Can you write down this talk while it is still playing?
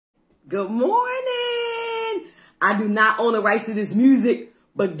Good morning. I do not own the rights to this music,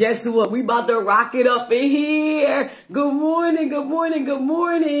 but guess what? We about to rock it up in here. Good morning, good morning, good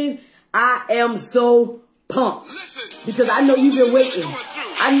morning. I am so pumped because I know you've been waiting.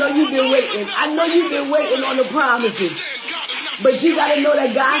 I know you've been waiting. I know you've been waiting on the promises. But you got to know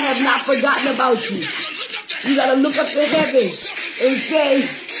that God has not forgotten about you. You got to look up to heaven and say,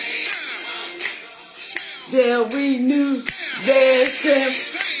 they'll renew their strength.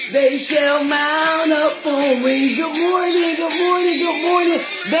 They shall mount up on wings. Good morning, good morning, good morning.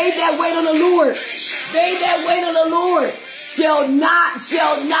 They that wait on the Lord, they that wait on the Lord shall not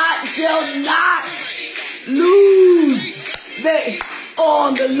lose. They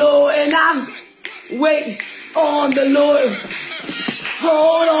on the Lord, and I wait on the Lord.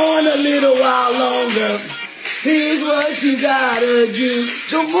 Hold on a little while longer. Here's what you gotta do.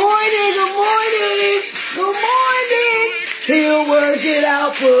 Good morning, good morning, good morning. He'll work it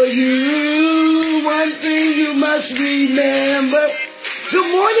out for you. One thing you must remember. Good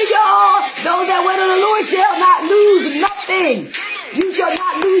morning, y'all. Those that wait on the Lord shall not lose nothing. You shall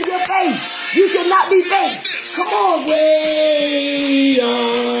not lose your faith. You shall not be faint. Come on, wait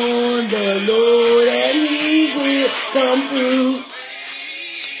on the Lord and He will come through.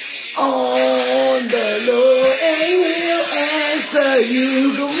 On the Lord and He'll answer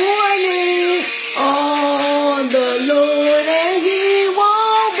you. Good morning. On the Lord and He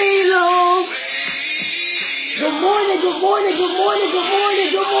won't be long. Good morning, good morning, good morning, good morning,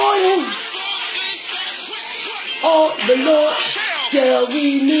 good morning. On the Lord shall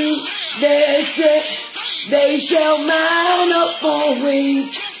renew their strength. They shall mount up on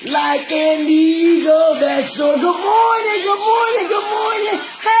wings like an eagle that soars. Good morning, good morning, good morning.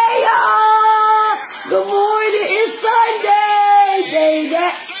 Hey, y'all. Good morning. It's Sunday. Day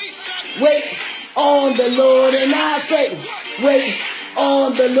that wait on the Lord, and I say, wait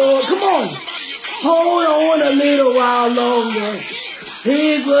on the Lord. Come on. Hold on a little while longer.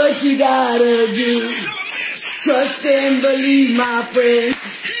 Here's what you gotta do. Trust and believe, my friend.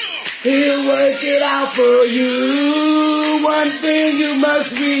 He'll work it out for you. One thing you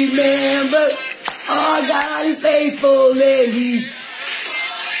must remember. Our God is faithful and He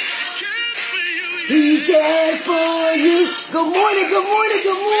cares for you. Good morning, good morning,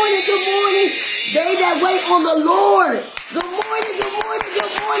 good morning, good morning. They that wait on the Lord. Good morning, good morning,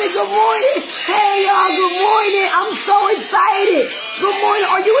 good morning, good morning. Hey, y'all, good morning. I'm so excited. Good morning.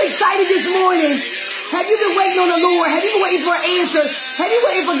 Are you excited this morning? Have you been waiting on the Lord? Have you been waiting for an answer? Have you been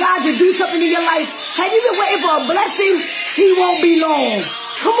waiting for God to do something in your life? Have you been waiting for a blessing? He won't be long.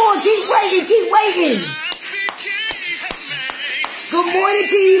 Come on, keep waiting, keep waiting. Good morning,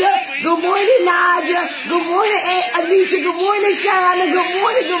 Peter. Good morning, Nadia. Good morning, Anisha. Good morning, Shauna. Good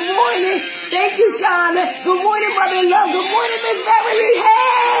morning, good morning. Thank you, Shauna. Good morning, Mother in Love. Good morning, Miss Beverly.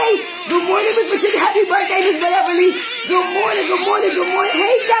 Hey. Good morning, Miss Patricia. Happy birthday, Miss Beverly. Good morning, good morning, good morning.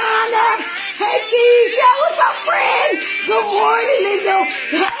 Hey, Donna. Hey, Keisha. What's up, friend? Good morning, Lindo.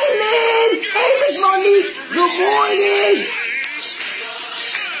 Hey, Lynn. Hey, Miss Monique. Good morning.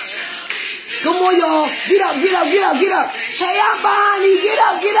 Come on, y'all. Get up, get up, get up, get up. Hey, I'm Bonnie. Get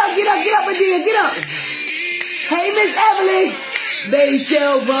up, get up, get up, get up, Adia. Get up. Hey, Miss Evelyn. They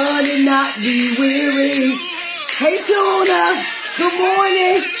shall run and not be weary. Hey, Tuna. Good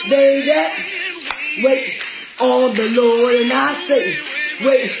morning. They that wait on the Lord, and I say,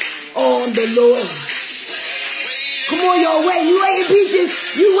 wait on the Lord. Come on, y'all. Wait. You waiting, Peaches.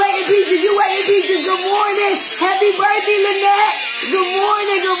 You waiting, Peaches. You waiting, Peaches. Good morning. Happy birthday, Lynette. Good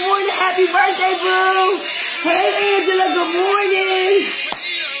morning. Good morning. Happy birthday, bro. Hey, Angela. Good morning.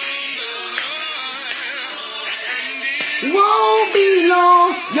 Won't be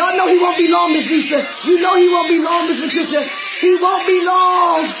long. Y'all know He won't be long, Miss Lisa. You know He won't be long, Miss Patricia. He won't be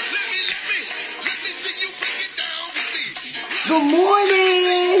long. Good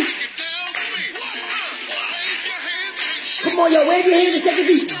morning. Come on, y'all. Wave your hands and shake your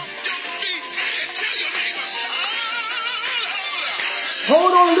feet.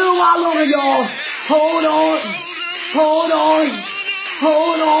 Hold on a little while longer, y'all. Hold on. Hold on.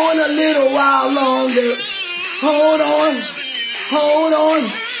 Hold on a little while longer. Hold on. Hold on.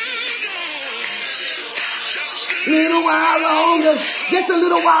 Little while longer. Just a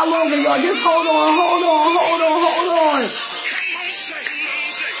little while longer, y'all. Just hold on. Hold on. Hold on. Hold on.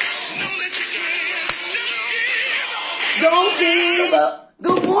 Don't give up.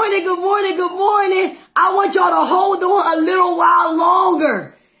 Good morning, good morning, good morning. I want y'all to hold on a little while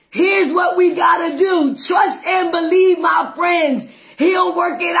longer. Here's what we gotta do. Trust and believe, my friends. He'll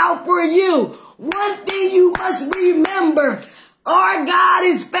work it out for you. One thing you must remember. Our God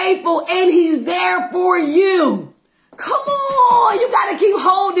is faithful and He's there for you. Come on. You got to keep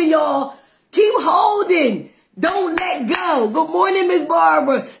holding, y'all. Keep holding. Don't let go. Good morning, Miss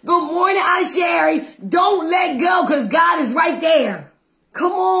Barbara. Good morning, Aunt Sherry. Don't let go because God is right there.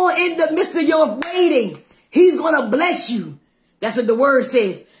 Come on, in the midst of your waiting, he's going to bless you. That's what the word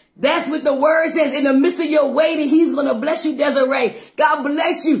says. That's what the word says. In the midst of your waiting, he's going to bless you, Desiree. God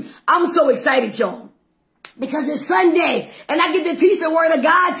bless you. I'm so excited, y'all. Because it's Sunday, and I get to teach the word of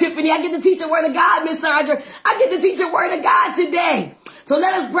God, Tiffany. I get to teach the word of God, Miss Sandra. I get to teach the word of God today. So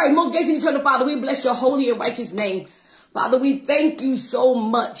let us pray. Most gracious eternal Father, we bless your holy and righteous name. Father, we thank you so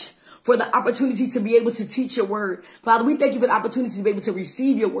much for the opportunity to be able to teach your word. Father, we thank you for the opportunity to be able to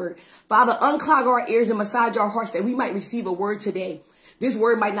receive your word. Father, unclog our ears and massage our hearts that we might receive a word today. This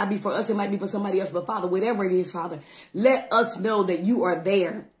word might not be for us. It might be for somebody else. But Father, whatever it is, Father, let us know that you are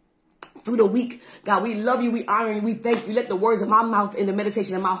there. Through the week, God, we love you, we honor you, we thank you. Let the words of my mouth and the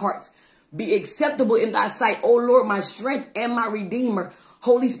meditation of my heart be acceptable in thy sight. Oh Lord, my strength and my redeemer.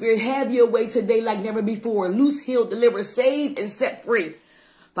 Holy Spirit, have your way today like never before. Loose, heal, deliver, save, and set free.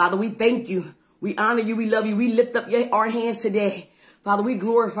 Father, we thank you. We honor you. We love you. We lift up our hands today. Father, we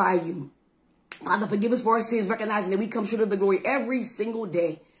glorify you. Father, forgive us for our sins, recognizing that we come short of the glory every single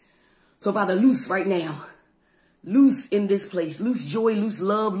day. So Father, loose right now. Loose in this place, loose joy, loose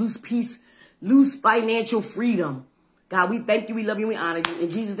love, loose peace, loose financial freedom. God, we thank you, we love you, we honor you.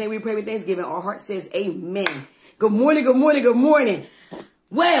 In Jesus' name we pray with thanksgiving. Our heart says amen. Good morning, good morning, good morning.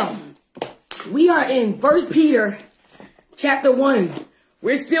 Well, we are in 1Peter chapter 1.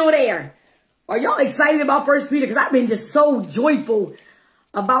 We're still there. Are y'all excited about 1Peter? Because I've been just so joyful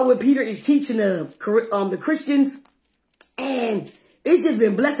about what Peter is teaching the Christians. And it's just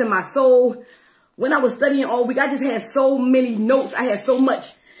been blessing my soul. When I was studying all week, I just had so many notes. I had so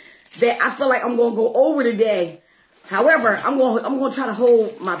much that I feel like I'm going to go over today. However, I'm going to try to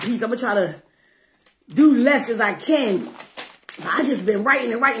hold my peace. I'm going to try to do less as I can. I just been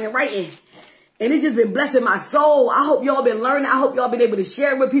writing and writing and writing. And it's just been blessing my soul. I hope y'all been learning. I hope y'all been able to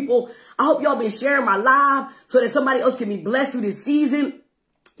share it with people. I hope y'all been sharing my live so that somebody else can be blessed through this season.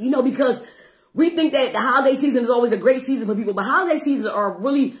 You know, because we think that the holiday season is always a great season for people. But holiday seasons are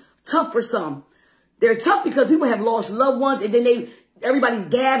really tough for some. They're tough because people have lost loved ones, and then everybody's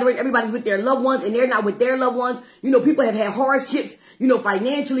gathering, everybody's with their loved ones, and they're not with their loved ones. You know, people have had hardships, you know,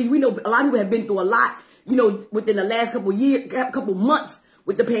 financially. We know a lot of people have been through a lot, you know, within the last couple months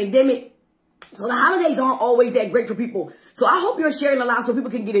with the pandemic. So the holidays aren't always that great for people. So I hope you're sharing a lot so people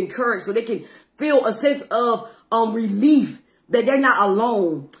can get encouraged, so they can feel a sense of relief that they're not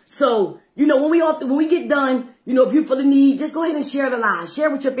alone. So, you know, when we get done, you know, if you feel the need, just go ahead and share the live. Share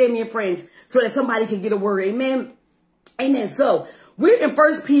with your family and friends so that somebody can get a word. Amen. Amen. So we're in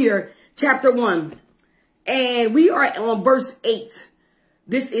 1Peter chapter 1, and we are on verse 8.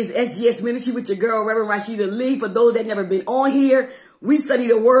 This is SGS Ministry with your girl, Reverend Rashida Lee. For those that never been on here, we study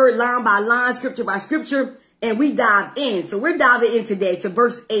the word line by line, scripture by scripture, and we dive in. So we're diving in today to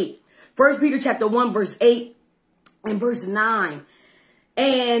verse 8. 1Peter chapter 1, verse 8 and verse 9.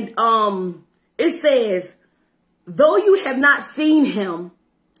 And it says, though you have not seen him,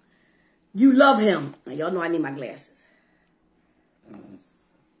 you love him. Now, y'all know I need my glasses.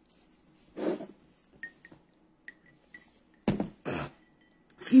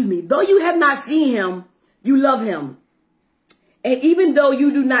 Excuse me. Though you have not seen him, you love him. And even though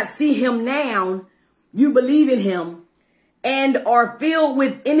you do not see him now, you believe in him and are filled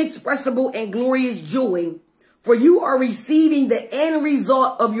with inexpressible and glorious joy, for you are receiving the end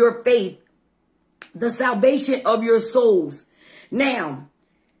result of your faith, the salvation of your souls. Now,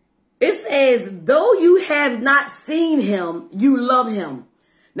 it says, though you have not seen him, you love him.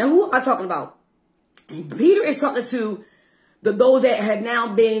 Now, who am I talking about? Peter is talking to those that have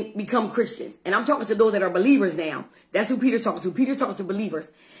now become Christians. And I'm talking to those that are believers now. That's who Peter's talking to. Peter's talking to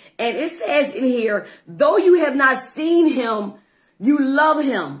believers. And it says in here, though you have not seen him, you love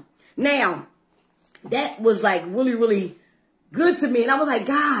him. Now, that was like really, really good to me. And I was like,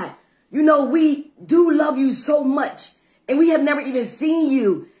 God, you know, we do love you so much. And we have never even seen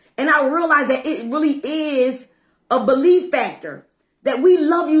you. And I realized that it really is a belief factor. That we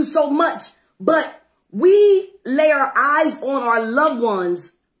love you so much. But we lay our eyes on our loved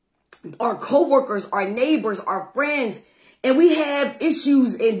ones, our coworkers, our neighbors, our friends. And we have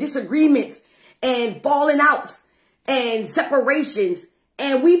issues and disagreements and falling outs and separations.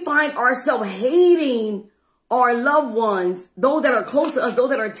 And we find ourselves hating our loved ones, those that are close to us, those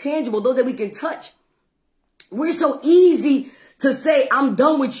that are tangible, those that we can touch. We're so easy to say, I'm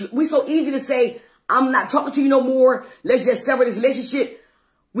done with you. We're so easy to say, I'm not talking to you no more. Let's just sever this relationship.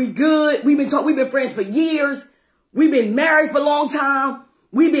 We good. We've been friends for years. We've been married for a long time.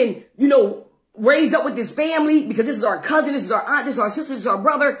 We've been, you know, raised up with this family because this is our cousin, this is our aunt, this is our sister, this is our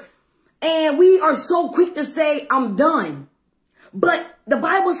brother. And we are so quick to say, I'm done. But the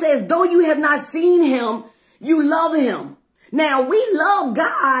Bible says, though you have not seen him, you love him. Now, we love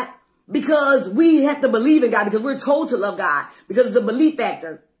God because we have to believe in God, because we're told to love God, because it's a belief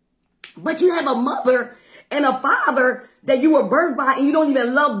factor. But you have a mother and a father that you were birthed by, and you don't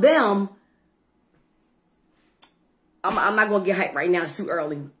even love them. I'm not going to get hyped right now. It's too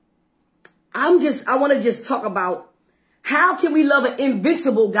early. I want to just talk about how can we love an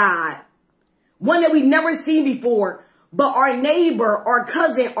invincible God, one that we've never seen before, but our neighbor, our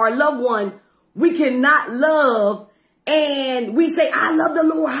cousin, our loved one, we cannot love. And we say, I love the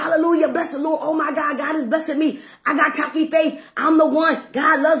Lord. Hallelujah. Bless the Lord. Oh my God. God is blessing me. I got cocky faith. I'm the one.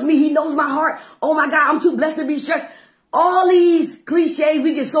 God loves me. He knows my heart. Oh my God. I'm too blessed to be stressed. All these cliches.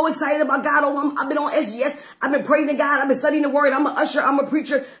 We get so excited about God. Oh, I've been on SGS. I've been praising God. I've been studying the word. I'm an usher. I'm a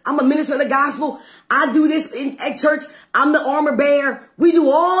preacher. I'm a minister of the gospel. I do this at church. I'm the armor bearer. We do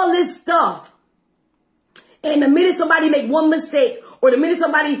all this stuff. And the minute somebody make one mistake, or the minute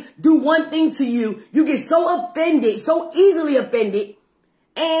somebody do one thing to you, you get so offended, so easily offended,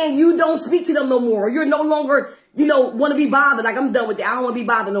 and you don't speak to them no more. You're no longer, want to be bothered. Like, I'm done with it. I don't want to be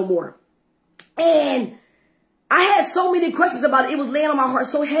bothered no more. And I had so many questions about it. It was laying on my heart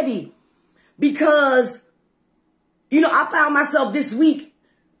so heavy because, I found myself this week,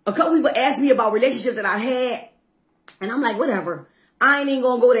 a couple people asked me about relationships that I had, and I'm like, whatever. I ain't even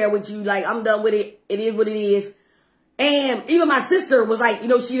gonna go there with you. Like, I'm done with it. It is what it is. And even my sister was like,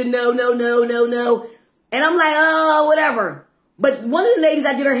 she didn't no. And I'm like, oh, whatever. But one of the ladies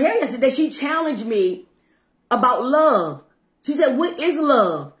I did her hair yesterday, she challenged me about love. She said, what is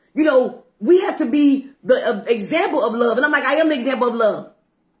love? We have to be the example of love. And I'm like, I am the example of love.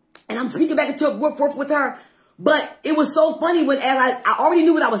 And I'm speaking back and forth with her. But it was so funny as I already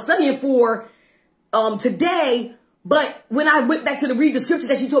knew what I was studying for today. But when I went back to read the scriptures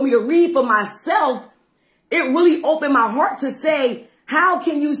that she told me to read for myself, it really opened my heart to say, how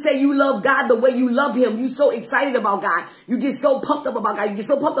can you say you love God the way you love him? You so excited about God. You get so pumped up about God. You get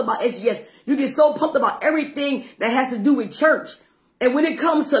so pumped up about SGS. You get so pumped about everything that has to do with church. And when it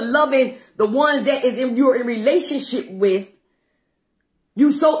comes to loving the one that you're in relationship with,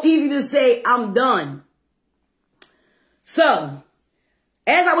 you so easy to say, I'm done. So,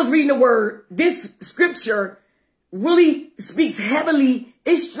 as I was reading the word, this scripture really speaks heavily.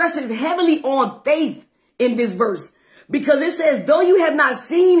 It stresses heavily on faith in this verse, because it says, though you have not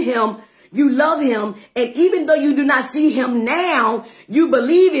seen him, you love him. And even though you do not see him now, you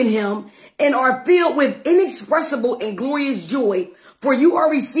believe in him and are filled with inexpressible and glorious joy, for you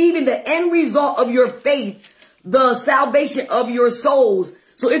are receiving the end result of your faith, the salvation of your souls.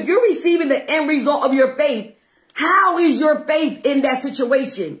 So if you're receiving the end result of your faith, how is your faith in that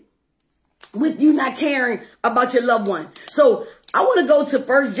situation with you not caring about your loved one? So I want to go to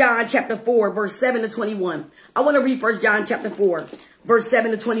 1 John chapter 4, verse 7 to 21. I want to read 1 John chapter 4, verse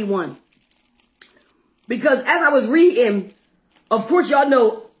 7 to 21. Because as I was reading, of course, y'all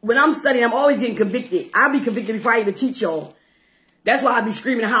know when I'm studying, I'm always getting convicted. I'll be convicted before I even teach y'all. That's why I be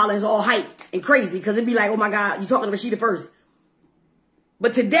screaming and hollering. It's all hype and crazy, because it'd be like, oh my God, you're talking to Rashida first.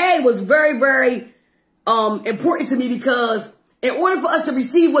 But today was very, very important to me, because in order for us to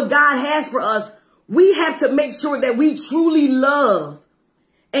receive what God has for us, we have to make sure that we truly love.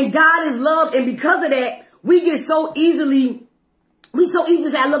 And God is love. And because of that, we so easily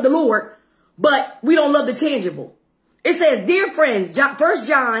say, I love the Lord, but we don't love the tangible. It says, dear friends, 1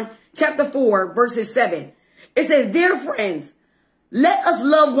 John chapter 4, verses 7. It says, dear friends, let us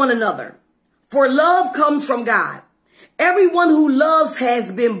love one another, for love comes from God. Everyone who loves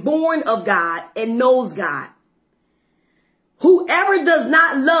has been born of God and knows God. Whoever does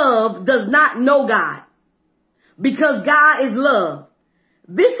not love does not know God, because God is love.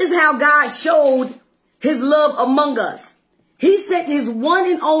 This is how God showed his love among us. He sent his one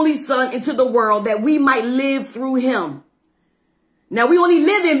and only son into the world that we might live through him. Now we only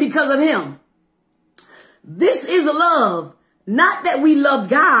live in because of him. This is love, not that we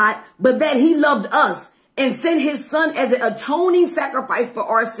loved God, but that he loved us and sent his son as an atoning sacrifice for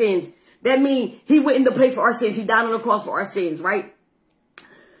our sins. That means he went in the place for our sins. He died on the cross for our sins, right?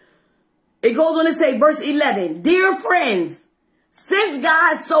 It goes on to say, verse 11, dear friends, since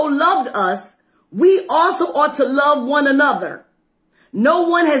God so loved us, we also ought to love one another. No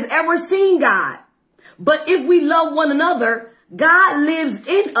one has ever seen God, but if we love one another, God lives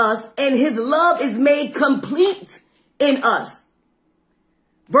in us and his love is made complete in us.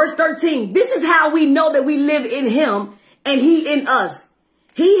 Verse 13, this is how we know that we live in him and he in us.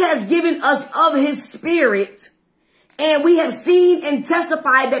 He has given us of his spirit, And we have seen and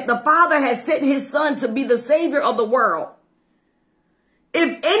testified that the Father has sent his Son to be the Savior of the world.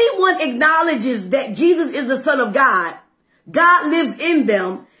 If anyone acknowledges that Jesus is the Son of God, God lives in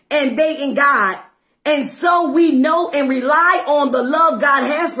them and they in God. And so we know and rely on the love God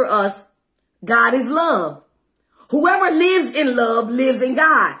has for us. God is love. Whoever lives in love lives in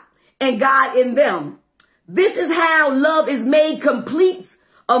God and God in them. This is how love is made complete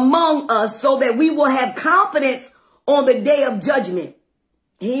among us so that we will have confidence on the day of judgment.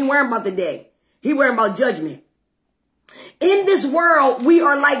 He ain't worrying about the day. He worrying about judgment. In this world, we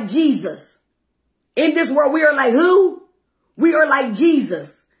are like Jesus. In this world, we are like who? We are like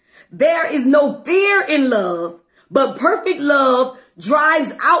Jesus. There is no fear in love, but perfect love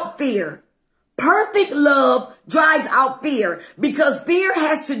drives out fear. Perfect love drives out fear because fear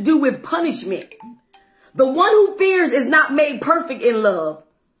has to do with punishment. The one who fears is not made perfect in love.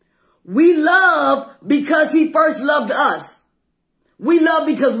 We love because he first loved us. We love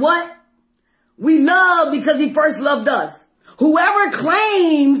because what? We love because he first loved us. Whoever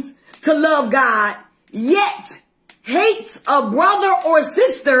claims to love God yet hates a brother or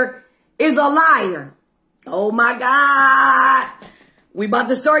sister is a liar. Oh my God. We about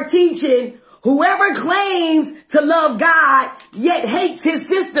to start teaching. Whoever claims to love God yet hates his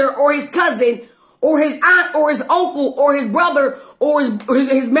sister or his cousin or his aunt or his uncle or his brother or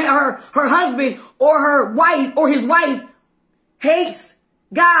her husband or her wife or his wife hates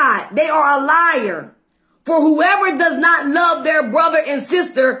God. They are a liar. For whoever does not love their brother and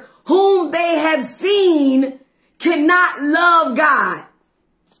sister whom they have seen cannot love God.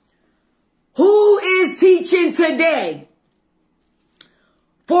 Who is teaching today?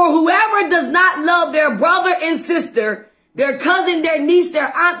 For whoever does not love their brother and sister, their cousin, their niece,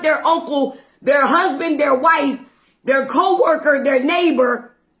 their aunt, their uncle, their husband, their wife, their co-worker, their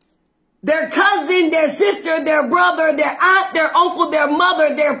neighbor, their cousin, their sister, their brother, their aunt, their uncle, their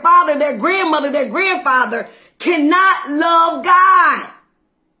mother, their father, their grandmother, their grandfather, cannot love God,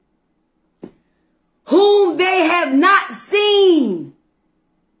 whom they have not seen.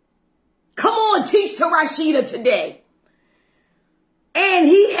 Come on, teach to Rashida today. And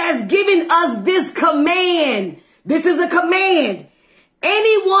he has given us this command. This is a command.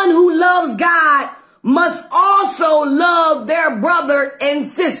 Anyone who loves God must also love their brother and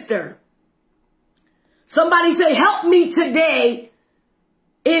sister. Somebody say, help me today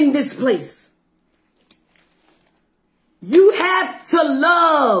in this place. You have to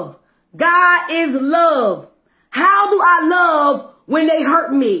love. God is love. How do I love when they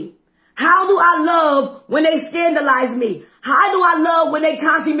hurt me? How do I love when they scandalize me? How do I love when they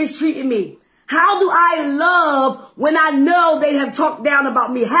constantly mistreated me? How do I love when I know they have talked down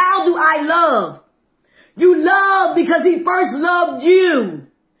about me? How do I love? You love because he first loved you.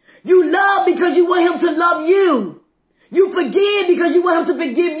 You love because you want him to love you. You forgive because you want him to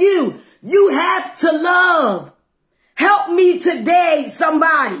forgive you. You have to love. Help me today,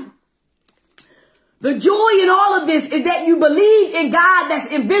 somebody. The joy in all of this is that you believe in God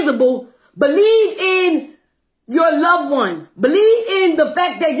that's invisible. Believe in your loved one. Believe in the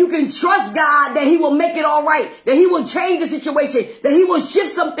fact that you can trust God, that he will make it all right, that he will change the situation, that he will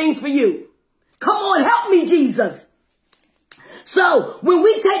shift some things for you. Come on, help me, Jesus. So when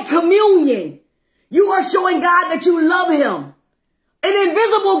we take communion, you are showing God that you love him. An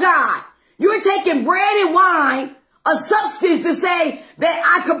invisible God. You're taking bread and wine, a substance to say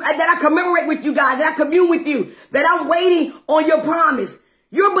that I commemorate with you, God, that I commune with you, that I'm waiting on your promise.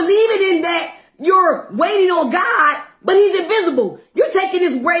 You're believing in that. You're waiting on God, but he's invisible. You're taking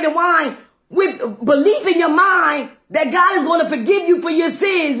this bread and wine with belief in your mind that God is going to forgive you for your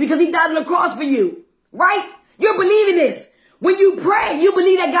sins because he died on the cross for you, right? You're believing this. When you pray, you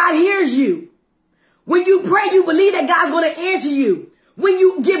believe that God hears you. When you pray, you believe that God's going to answer you. When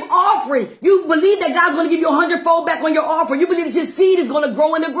you give offering, you believe that God's going to give you 100-fold back on your offering. You believe that your seed is going to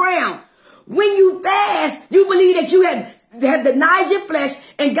grow in the ground. When you fast, you believe that you have denied your flesh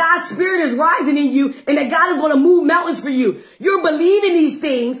and God's spirit is rising in you and that God is going to move mountains for you. You're believing these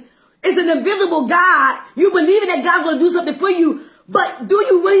things. It's an invisible God. You believe that God's going to do something for you. But do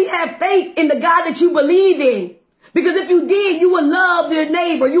you really have faith in the God that you believe in? Because if you did, you would love your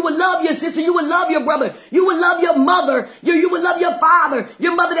neighbor. You would love your sister. You would love your brother. You would love your mother. You would love your father.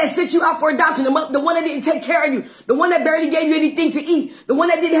 Your mother that sent you out for adoption. The one that didn't take care of you. The one that barely gave you anything to eat. The one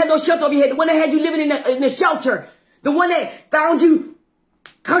that didn't have no shelter over your head. The one that had you living in a shelter. The one that found you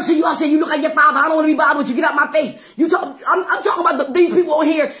cursing you out saying, you look like your father. I don't want to be bothered with you. Get out my face. I'm talking about these people on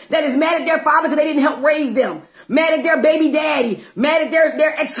here that is mad at their father because they didn't help raise them. Mad at their baby daddy. Mad at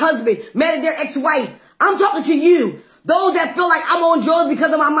their ex-husband. Mad at their ex-wife. I'm talking to you. Those that feel like I'm on drugs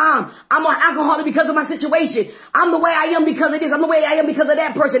because of my mom. I'm on alcohol because of my situation. I'm the way I am because of this. I'm the way I am because of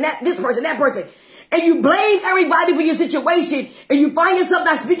that person, this person, that person. And you blame everybody for your situation, and you find yourself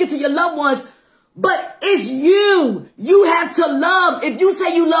not speaking to your loved ones. But it's you. You have to love. If you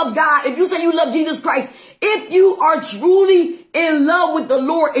say you love God, if you say you love Jesus Christ, if you are truly in love with the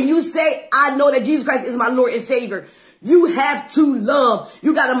Lord and you say, I know that Jesus Christ is my Lord and Savior, you have to love.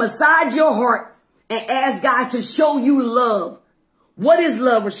 You got to massage your heart and ask God to show you love. What is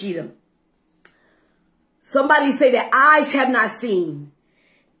love, Rashida? Somebody say that eyes have not seen,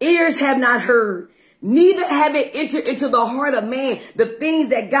 ears have not heard, neither have it entered into the heart of man the things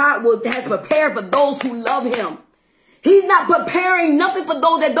that God has prepared for those who love him. He's not preparing nothing for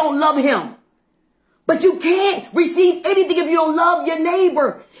those that don't love him. But you can't receive anything if you don't love your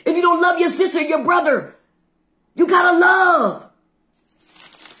neighbor, if you don't love your sister, your brother. You gotta love.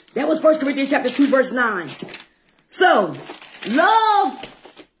 That was 1 Corinthians chapter 2, verse 9. So, love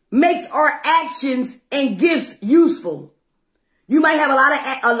makes our actions and gifts useful. You might have a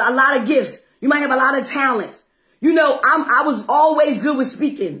lot of gifts. You might have a lot of talents. You know, I was always good with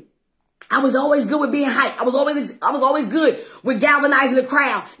speaking. I was always good with being hyped. I was always good with galvanizing the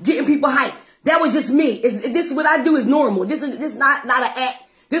crowd, getting people hyped. That was just me. This is what I do is normal. This is not an act.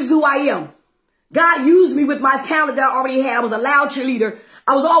 This is who I am. God used me with my talent that I already had. I was a loud cheerleader.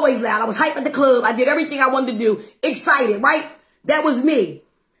 I was always loud. I was hyped at the club. I did everything I wanted to do. Excited, right? That was me.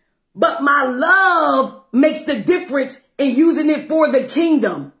 But my love makes the difference in using it for the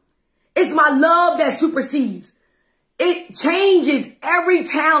kingdom. It's my love that supersedes. It changes every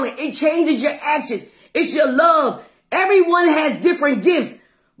talent. It changes your actions. It's your love. Everyone has different gifts,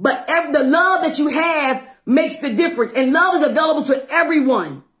 but the love that you have makes the difference. And love is available to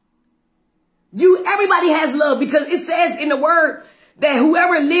everyone. Everybody has love because it says in the word that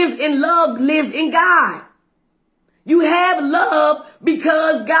whoever lives in love lives in God. You have love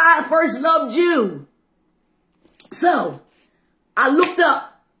because God first loved you. So I looked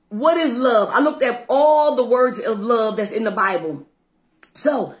up what is love. I looked at all the words of love that's in the Bible.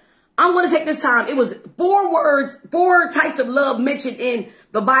 So I'm going to take this time. It was 4 types of love mentioned in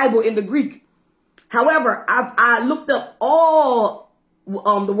the Bible in the Greek. However, I looked up all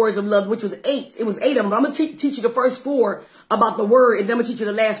the words of love, which was 8. It was 8 of them. But I'm going to teach you the first 4 about the word, and then I'm going to teach you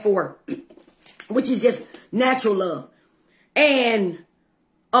the last 4, which is just natural love. And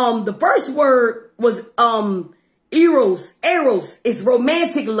the first word was eros. Eros is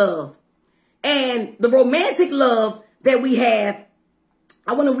romantic love. And the romantic love that we have,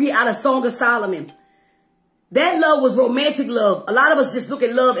 I want to read out of Song of Solomon. That love was romantic love. A lot of us just look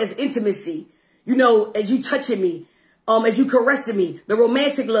at love as intimacy. You know, as you touching me, as you caressing me, the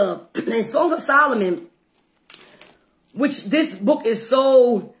romantic love. And Song of Solomon, which this book is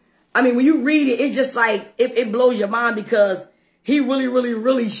so, I mean, when you read it, it's just like, it blows your mind because he really, really,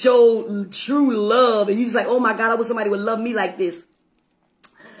 really showed true love. And you're just like, oh my God, I wish somebody would love me like this.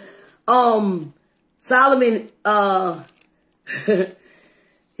 Solomon,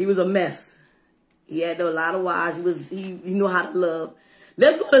 he was a mess. He had a lot of wives. He knew how to love.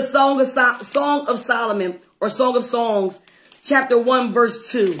 Let's go to Song of Solomon, or Song of Songs, chapter 1,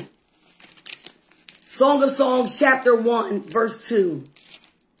 verse 2. Song of Songs, chapter 1, verse 2.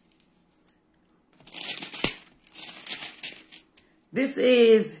 This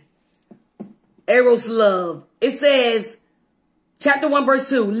is Eros love. It says, chapter 1, verse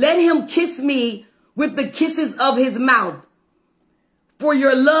 2, let him kiss me with the kisses of his mouth, for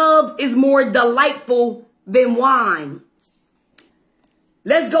your love is more delightful than wine.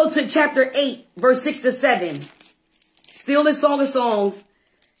 Let's go to chapter 8, verse 6 to 7. Still in Song of Songs,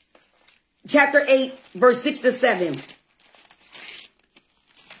 chapter 8, verse 6 to 7.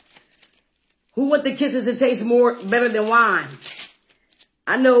 Who want the kisses that taste better than wine?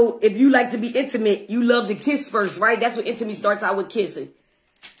 I know if you like to be intimate, you love to kiss first, right? That's what intimacy starts out with, kissing.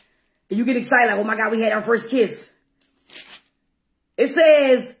 And you get excited like, oh my God, we had our first kiss. It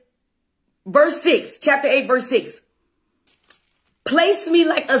says, verse 6, chapter 8, verse 6. Place me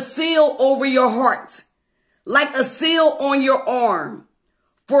like a seal over your heart, like a seal on your arm.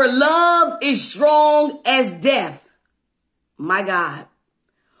 For love is strong as death. My God.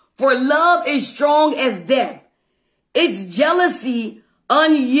 For love is strong as death. Its jealousy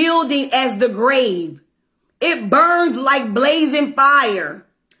unyielding as the grave. It burns like blazing fire,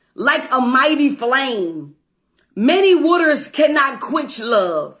 like a mighty flame. Many waters cannot quench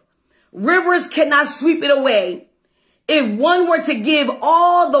love. Rivers cannot sweep it away. If one were to give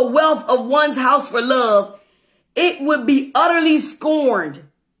all the wealth of one's house for love, it would be utterly scorned.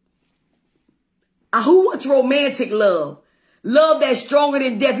 Who wants romantic love? Love that's stronger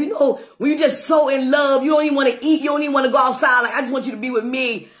than death. You know, when you're just so in love, you don't even want to eat. You don't even want to go outside. Like, I just want you to be with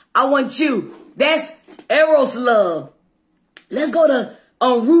me. I want you. That's Eros love. Let's go to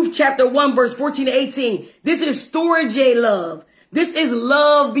Ruth chapter 1, verse 14 to 18. This is storge love. This is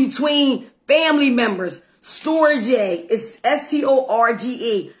love between family members. Storge is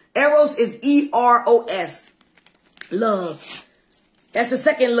S-T-O-R-G-E. Eros is E-R-O-S. Love. That's the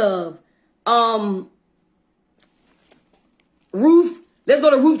second love. Ruth, let's go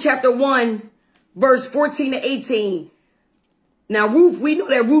to Ruth chapter 1, verse 14 to 18. Now, Ruth, we know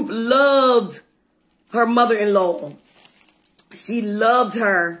that Ruth loved her mother-in-law. She loved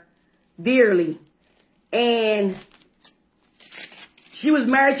her dearly. And she was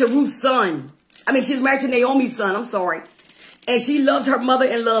married to Ruth's son. I mean, she was married to Naomi's son. I'm sorry. And she loved her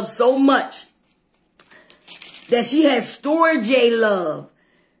mother-in-law so much that she had storge love.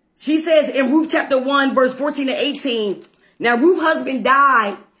 She says in Ruth chapter 1, verse 14 to 18, now Ruth's husband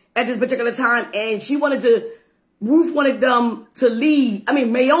died at this particular time, and Ruth wanted them to leave. I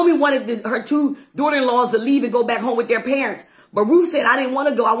mean, Naomi wanted her two daughter-in-laws to leave and go back home with their parents. But Ruth said, I didn't want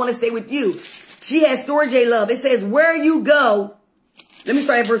to go. I want to stay with you. She had storge love. It says, where you go. Let me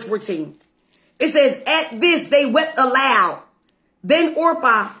start at verse 14. It says, at this they wept aloud. Then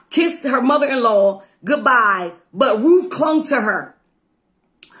Orpah kissed her mother-in-law goodbye, but Ruth clung to her.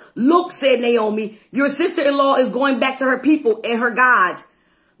 Look, said Naomi, your sister-in-law is going back to her people and her gods.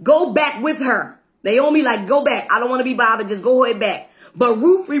 Go back with her. Naomi like, go back. I don't want to be bothered. Just go ahead back. But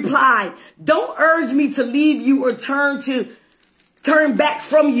Ruth replied, don't urge me to leave you or turn back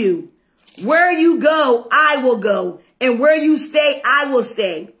from you. Where you go, I will go. And where you stay, I will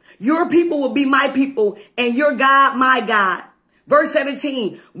stay. Your people will be my people and your God, my God. Verse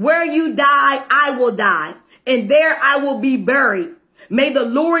 17, where you die, I will die. And there I will be buried. May the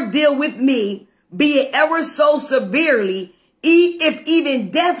Lord deal with me, be it ever so severely, if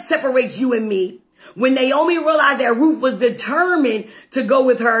even death separates you and me. When Naomi realized that Ruth was determined to go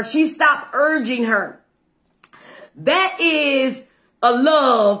with her, she stopped urging her. That is a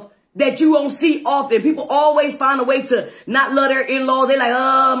love that you won't see often. People always find a way to not love their in-laws. They're like,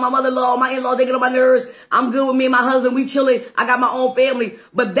 oh, my mother-in-law, my in-laws, they get on my nerves. I'm good with me and my husband. We chilling. I got my own family.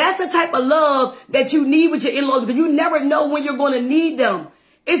 But that's the type of love that you need with your in-laws, because you never know when you're going to need them.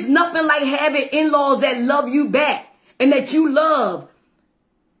 It's nothing like having in-laws that love you back and that you love.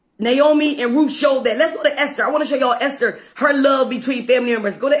 Naomi and Ruth showed that. Let's go to Esther. I want to show y'all Esther, her love between family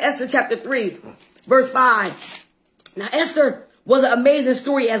members. Go to Esther chapter 3, verse 5. Now, Esther was an amazing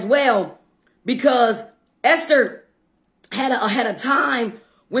story as well, because Esther had a time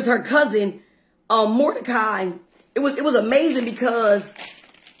with her cousin Mordecai. It was amazing because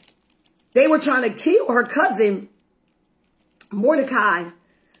they were trying to kill her cousin Mordecai.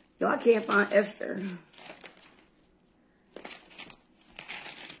 Yo, I can't find Esther.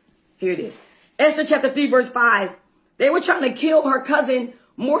 Here it is. Esther chapter 3, verse 5. They were trying to kill her cousin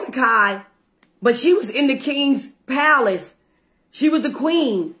Mordecai, but she was in the king's palace. She was the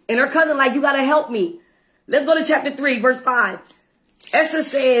queen. And her cousin like, you got to help me. Let's go to chapter 3, verse 5. Esther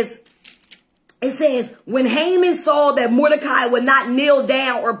says, it says, when Haman saw that Mordecai would not kneel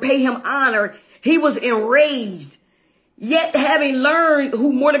down or pay him honor, he was enraged. Yet having learned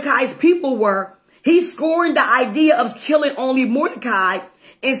who Mordecai's people were, he scorned the idea of killing only Mordecai.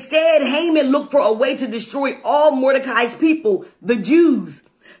 Instead, Haman looked for a way to destroy all Mordecai's people, the Jews,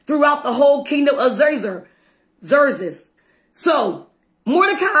 throughout the whole kingdom of Xerxes. So,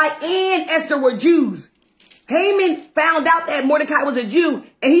 Mordecai and Esther were Jews. Haman found out that Mordecai was a Jew,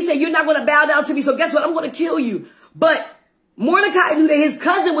 and he said, you're not going to bow down to me, so guess what? I'm going to kill you. But Mordecai knew that his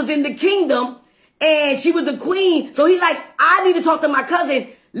cousin was in the kingdom, and she was the queen. So he like, I need to talk to my cousin,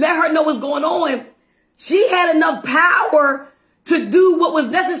 let her know what's going on. She had enough power to do what was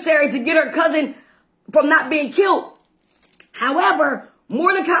necessary to get her cousin from not being killed. However,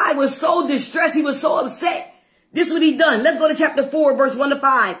 Mordecai was so distressed. He was so upset. This is what he done. Let's go to chapter 4, verse 1 to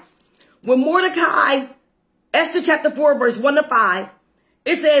 5. When Mordecai, Esther chapter 4, verse 1 to 5,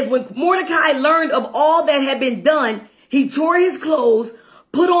 it says, when Mordecai learned of all that had been done, he tore his clothes,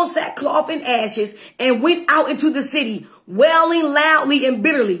 put on sackcloth and ashes, and went out into the city, wailing loudly and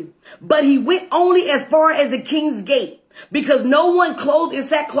bitterly. But he went only as far as the king's gate, because no one clothed in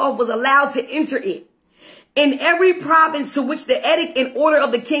sackcloth was allowed to enter it. In every province to which the edict and order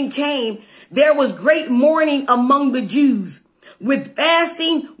of the king came, there was great mourning among the Jews, with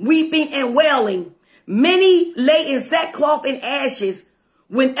fasting, weeping, and wailing. Many lay in sackcloth and ashes.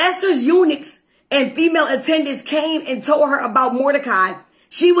 When Esther's eunuchs and female attendants came and told her about Mordecai,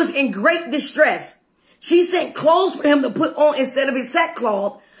 she was in great distress. She sent clothes for him to put on instead of his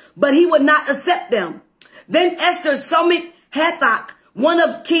sackcloth, but he would not accept them. Then Esther summoned Hathach, one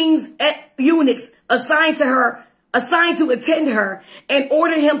of king's eunuchs, assigned to attend her, and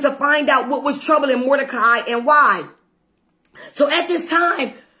ordered him to find out what was troubling Mordecai and why. So at this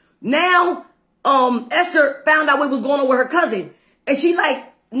time, now, Esther found out what was going on with her cousin. And she like,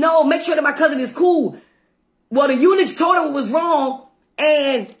 no, make sure that my cousin is cool. Well, the eunuchs told her what was wrong.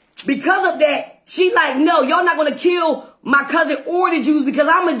 And because of that, she like, no, y'all not going to kill my cousin or the Jews because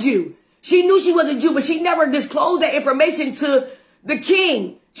I'm a Jew. She knew she was a Jew, but she never disclosed that information to the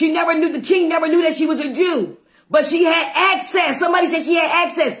king. The king never knew that she was a Jew. But she had access. Somebody said she had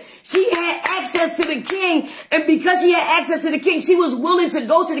access. She had access to the king. And because she had access to the king, she was willing to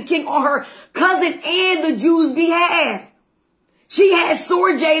go to the king on her cousin and the Jews' behalf. She had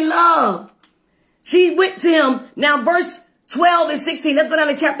Sorjay love. She went to him. Now, verse 12 and 16. Let's go down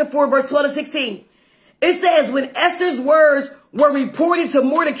to chapter 4, verse 12 and 16. It says, when Esther's words were reported to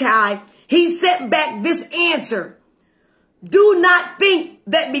Mordecai, he sent back this answer. Do not think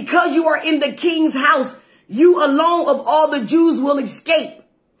that because you are in the king's house, you alone of all the Jews will escape.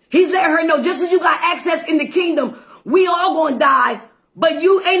 He's letting her know, just as you got access in the kingdom, we all gonna die, but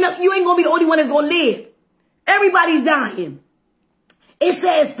you ain't gonna be the only one that's gonna live. Everybody's dying. It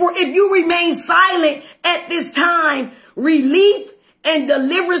says, for if you remain silent at this time, relief and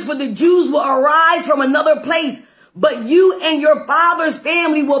deliverance for the Jews will arise from another place, but you and your father's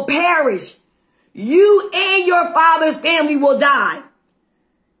family will perish. You and your father's family will die.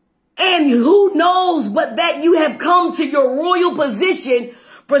 And who knows but that you have come to your royal position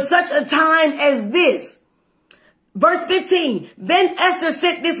for such a time as this. Verse 15. Then Esther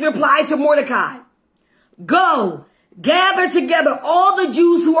sent this reply to Mordecai. Go, gather together all the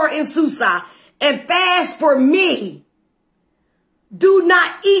Jews who are in Susa and fast for me. Do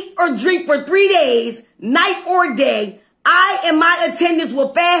not eat or drink for 3 days, night or day. I and my attendants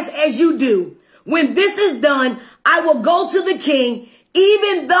will fast as you do. When this is done, I will go to the king,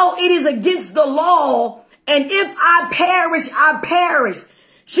 even though it is against the law, and if I perish, I perish.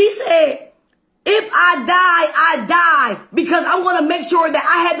 She said, if I die, I die, because I want to make sure that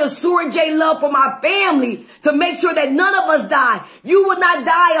I had the Sorjay love for my family to make sure that none of us die. You will not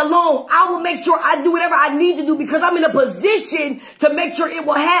die alone. I will make sure I do whatever I need to do because I'm in a position to make sure it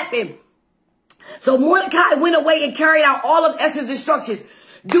will happen. So Mordecai went away and carried out all of Esther's instructions.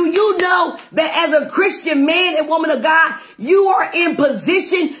 Do you know that as a Christian man and woman of God, you are in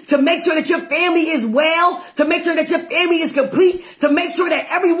position to make sure that your family is well, to make sure that your family is complete, to make sure that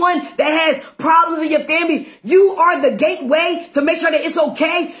everyone that has problems in your family, you are the gateway to make sure that it's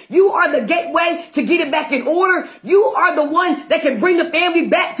okay. You are the gateway to get it back in order. You are the one that can bring the family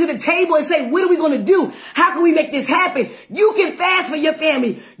back to the table and say, what are we going to do? How can we make this happen? You can fast for your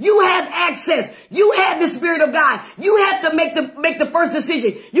family. You have access. You have the Spirit of God. You have to make the first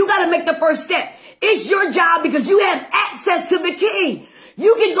decision. You got to make the first step. It's your job because you have access to the king.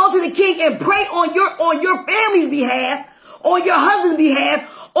 You can go to the king and pray on your family's behalf, on your husband's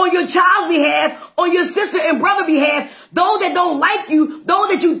behalf, on your child's behalf, on your sister and brother behalf. Those that don't like you, those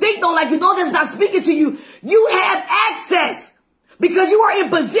that you think don't like you, those that's not speaking to you, you have access because you are in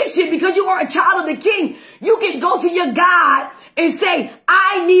position, because you are a child of the king. You can go to your God and say,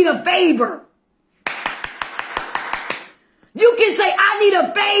 I need a favor. You can say, I need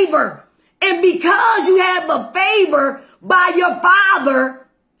a favor. And because you have a favor by your Father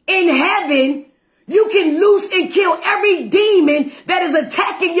in heaven, you can loose and kill every demon that is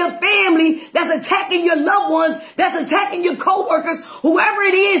attacking your family, that's attacking your loved ones, that's attacking your co-workers, whoever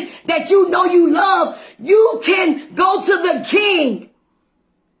it is that you know you love. You can go to the king.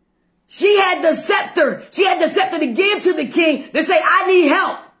 She had the scepter. She had the scepter to give to the king to say, I need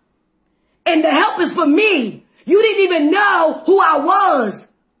help. And the help is for me. You didn't even know who I was.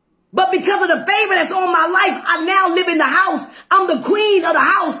 But because of the favor that's on my life, I now live in the house. I'm the queen of the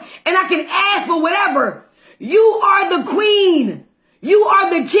house and I can ask for whatever. You are the queen. You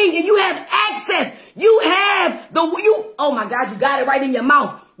are the king and you have access. You have oh my God, you got it right in your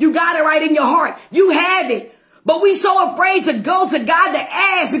mouth. You got it right in your heart. You have it. But we so afraid to go to God to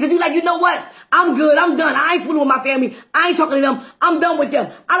ask because you're like, you know what? I'm good. I'm done. I ain't fooling with my family. I ain't talking to them. I'm done with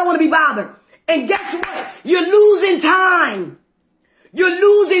them. I don't want to be bothered. And guess what? You're losing time. You're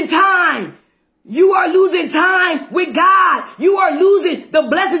losing time. You are losing time with God. You are losing the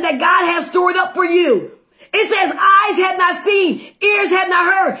blessing that God has stored up for you. It says, eyes have not seen, ears have not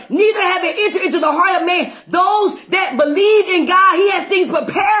heard, neither have it entered into the heart of man. Those that believe in God, he has things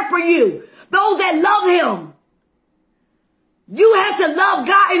prepared for you. Those that love him. You have to love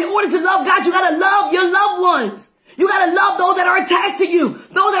God. In order to love God, you got to love your loved ones. You got to love those that are attached to you,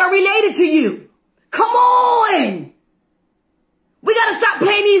 those that are related to you. Come on. We got to stop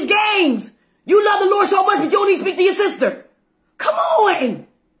playing these games. You love the Lord so much, but you don't even speak to your sister. on.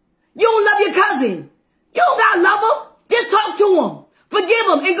 You don't love your cousin. You don't gotta love him. Just talk to him. Forgive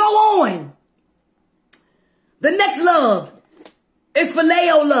him and go on. The next love is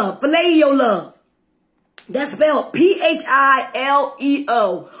phileo love. Phileo love. That's spelled P-H-I-L-E-O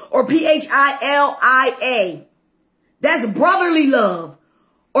or P-H-I-L-I-A. That's brotherly love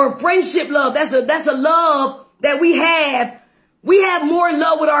or friendship love. That's a love that we have. We have more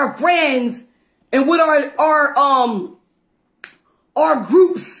love with our friends and with our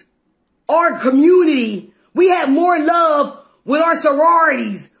groups, our community. We have more love with our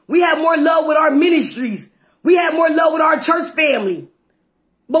sororities. We have more love with our ministries. We have more love with our church family.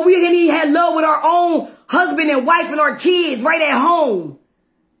 But we didn't even have love with our own husband and wife and our kids right at home.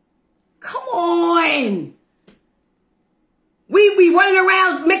 Come on. We be running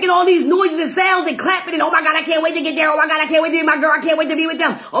around making all these noises and sounds and clapping and, oh my God, I can't wait to get there. Oh my God, I can't wait to be my girl. I can't wait to be with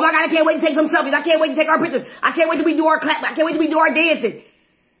them. Oh my God, I can't wait to take some selfies. I can't wait to take our pictures. I can't wait till we do our clap. I can't wait till we do our dancing.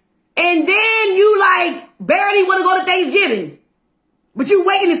 And then you like barely want to go to Thanksgiving. But you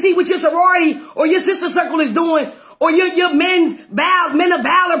waiting to see what your sorority or your sister circle is doing or your men of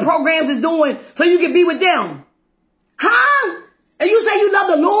valor programs is doing so you can be with them. Huh? And you say you love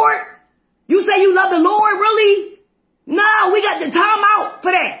the Lord? You say you love the Lord, really? No, we got the time out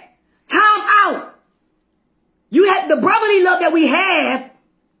for that. Time out. You have the brotherly love that we have,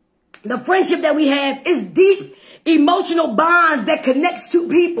 the friendship that we have is deep emotional bonds that connects two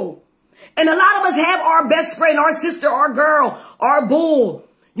people. And a lot of us have our best friend, our sister, our girl, our bull.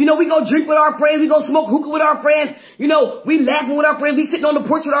 You know, we go drink with our friends. We go smoke hookah with our friends. You know, we laughing with our friends. We sitting on the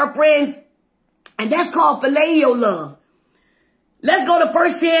porch with our friends. And that's called phileo love. Let's go to 1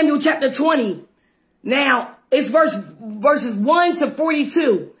 Samuel chapter 20. Now, it's verses 1 to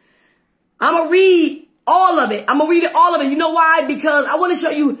 42. I'm going to read all of it. I'm going to read all of it. You know why? Because I want to show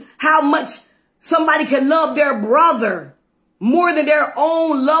you how much somebody can love their brother more than their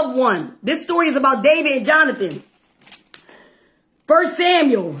own loved one. This story is about David and Jonathan. 1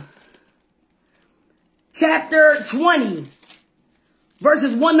 Samuel chapter 20,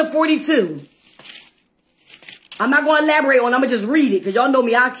 verses 1 to 42. I'm not going to elaborate on it. I'm going to just read it because y'all know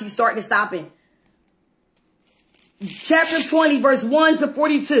me. I'll keep starting and stopping. Chapter 20, verse 1 to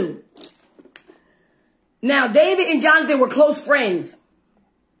 42. Now, David and Jonathan were close friends.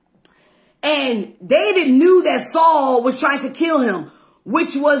 And David knew that Saul was trying to kill him,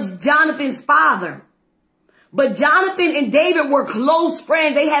 which was Jonathan's father. But Jonathan and David were close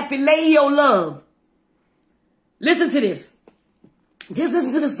friends. They had phileo love. Listen to this. Just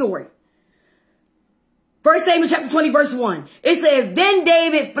listen to the story. 1 Samuel chapter 20, verse 1. It says, Then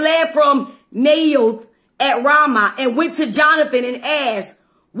David fled from Naioth at Ramah and went to Jonathan and asked,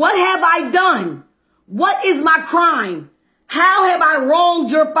 What have I done? What is my crime? How have I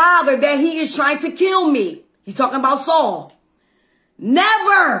wronged your father that he is trying to kill me? He's talking about Saul.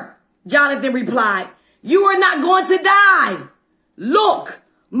 Never, Jonathan replied. You are not going to die. Look,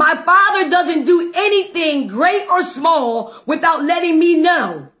 my father doesn't do anything great or small without letting me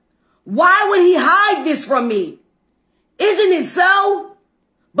know. Why would he hide this from me? Isn't it so?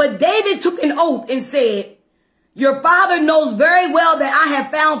 But David took an oath and said, Your father knows very well that I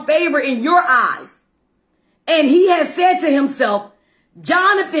have found favor in your eyes. And he has said to himself,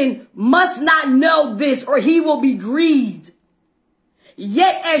 Jonathan must not know this or he will be grieved.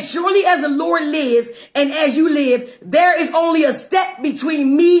 Yet as surely as the Lord lives and as you live, there is only a step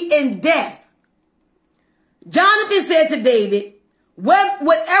between me and death. Jonathan said to David,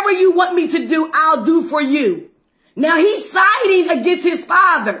 Whatever you want me to do, I'll do for you. Now he's siding against his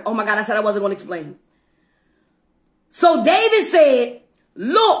father. Oh my God, I said I wasn't going to explain. So David said,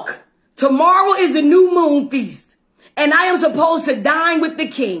 Look, tomorrow is the new moon feast, and I am supposed to dine with the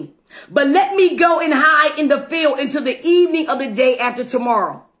king. But let me go and hide in the field until the evening of the day after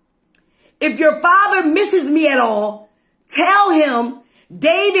tomorrow. If your father misses me at all, tell him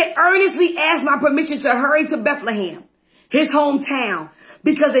David earnestly asked my permission to hurry to Bethlehem, his hometown,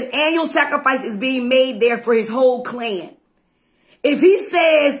 because an annual sacrifice is being made there for his whole clan. If he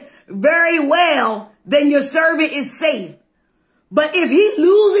says, very well, then your servant is safe. But if he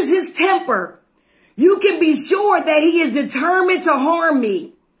loses his temper, you can be sure that he is determined to harm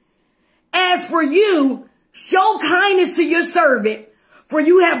me. As for you, show kindness to your servant, for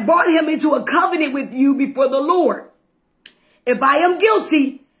you have brought him into a covenant with you before the Lord. If I am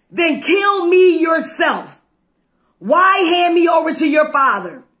guilty, then kill me yourself. Why hand me over to your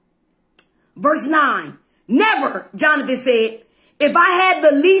father? Verse 9. Never, Jonathan said, if I had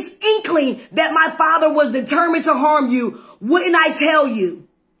the least inkling that my father was determined to harm you, wouldn't I tell you?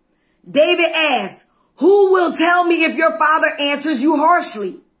 David asked, who will tell me if your father answers you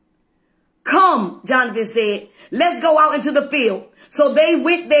harshly? Come, Jonathan said, let's go out into the field. So they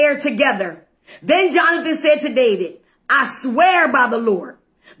went there together. Then Jonathan said to David, I swear by the Lord,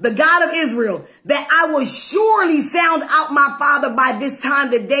 the God of Israel, that I will surely sound out my father by this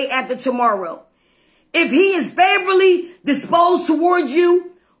time the day after tomorrow. If he is favorably disposed towards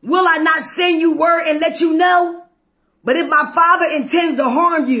you, will I not send you word and let you know? But if my father intends to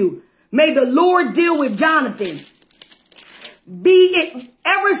harm you, may the Lord deal with Jonathan, be it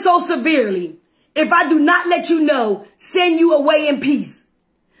ever so severely. If I do not let you know, send you away in peace.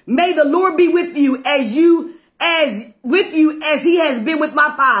 May the Lord be with you as he has been with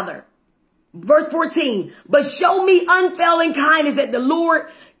my father. Verse 14, but show me unfailing kindness at the Lord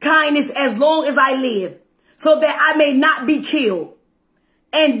kindness as long as I live, so that I may not be killed.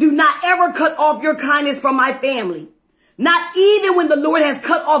 And do not ever cut off your kindness from my family, not even when the Lord has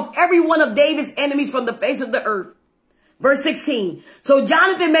cut off every one of David's enemies from the face of the earth. Verse 16, so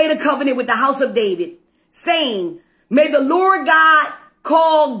Jonathan made a covenant with the house of David, saying, may the Lord God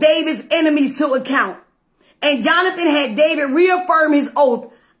call David's enemies to account. And Jonathan had David reaffirm his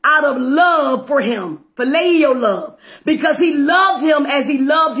oath out of love for him, phileo love, because he loved him as he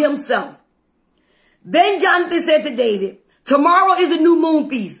loved himself. Then Jonathan said to David, tomorrow is the new moon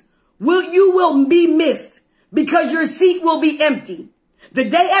feast. You will be missed because your seat will be empty. The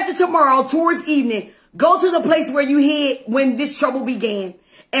day after tomorrow, towards evening, go to the place where you hid when this trouble began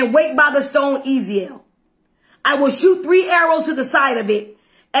and wait by the stone Eziel. I will shoot 3 arrows to the side of it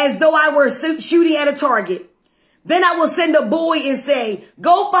as though I were shooting at a target. Then I will send a boy and say,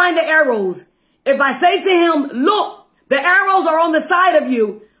 go find the arrows. If I say to him, look, the arrows are on the side of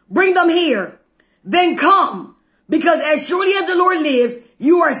you, bring them here. Then come, because as surely as the Lord lives,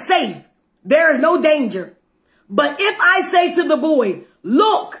 you are safe. There is no danger. But if I say to the boy,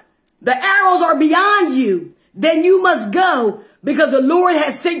 look, the arrows are beyond you, then you must go, because the Lord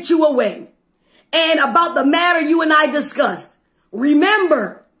has sent you away. And about the matter you and I discussed,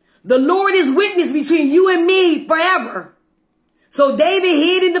 remember, the Lord is witness between you and me forever. So David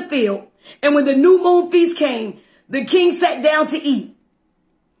hid in the field, and when the new moon feast came, the king sat down to eat.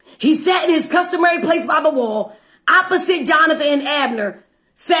 He sat in his customary place by the wall, opposite Jonathan, and Abner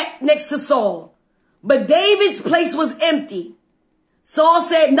sat next to Saul. But David's place was empty. Saul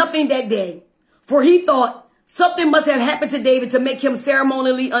said nothing that day, for he thought something must have happened to David to make him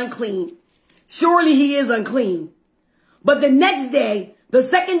ceremonially unclean. Surely he is unclean. But the next day, the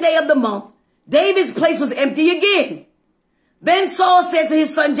second day of the month, David's place was empty again. Then Saul said to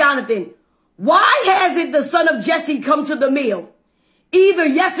his son Jonathan, why hasn't the son of Jesse come to the meal, either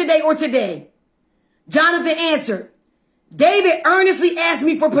yesterday or today? Jonathan answered, David earnestly asked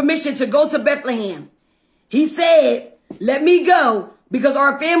me for permission to go to Bethlehem. He said, let me go, because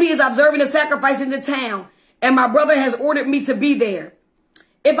our family is observing a sacrifice in the town, and my brother has ordered me to be there.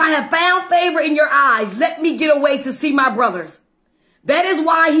 If I have found favor in your eyes, let me get away to see my brothers. That is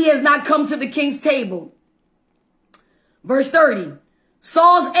why he has not come to the king's table. Verse 30,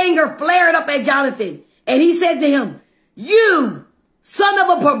 Saul's anger flared up at Jonathan, and he said to him, you, son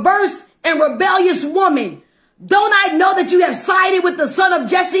of a perverse and rebellious woman, don't I know that you have sided with the son of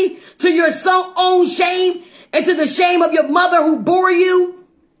Jesse to your own shame and to the shame of your mother who bore you?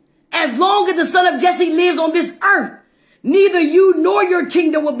 As long as the son of Jesse lives on this earth, neither you nor your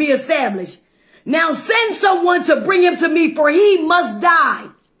kingdom will be established. Now send someone to bring him to me, for he must die.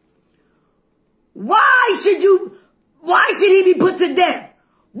 Why should he be put to death?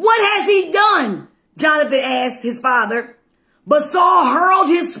 What has he done? Jonathan asked his father. But Saul hurled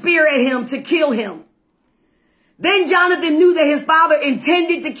his spear at him to kill him. Then Jonathan knew that his father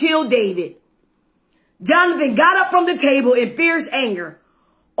intended to kill David. Jonathan got up from the table in fierce anger.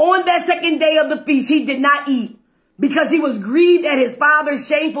 On that second day of the feast, he did not eat, because he was grieved at his father's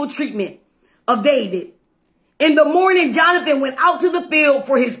shameful treatment of David. In the morning, Jonathan went out to the field,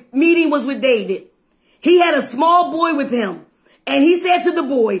 for his meeting was with David. He had a small boy with him, and he said to the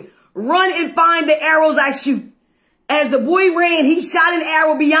boy, run and find the arrows I shoot. As the boy ran, he shot an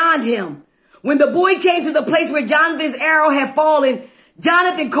arrow beyond him. When the boy came to the place where Jonathan's arrow had fallen,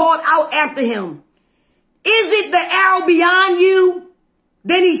 Jonathan called out after him, is it the arrow beyond you?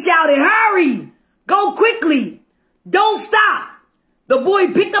 Then he shouted, hurry, go quickly, don't stop. The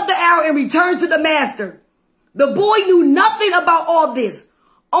boy picked up the arrow and returned to the master. The boy knew nothing about all this.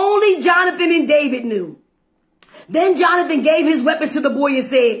 Only Jonathan and David knew. Then Jonathan gave his weapons to the boy and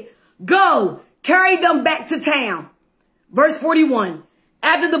said, go, carry them back to town. Verse 41,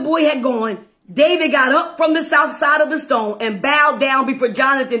 after the boy had gone, David got up from the south side of the stone and bowed down before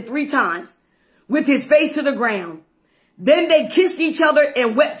Jonathan 3 times with his face to the ground. Then they kissed each other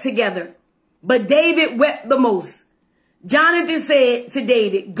and wept together. But David wept the most. Jonathan said to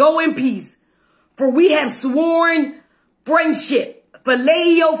David, go in peace, for we have sworn friendship,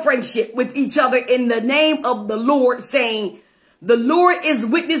 phileo friendship with each other in the name of the Lord, saying, the Lord is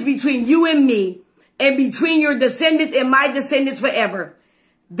witness between you and me, and between your descendants and my descendants forever.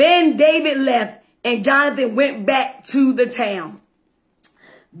 Then David left, and Jonathan went back to the town.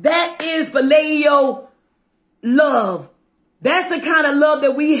 That is phileo love. That's the kind of love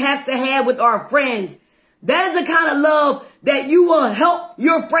that we have to have with our friends. That is the kind of love that you will help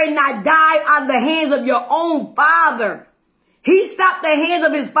your friend not die out of the hands of your own father. He stopped the hands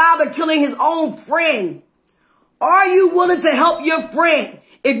of his father killing his own friend. Are you willing to help your friend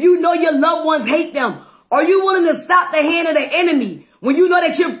if you know your loved ones hate them? Are you willing to stop the hand of the enemy when you know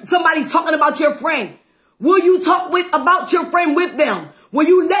that somebody's talking about your friend? Will you talk about your friend with them? Will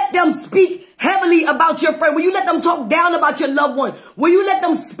you let them speak heavily about your friend? Will you let them talk down about your loved one? Will you let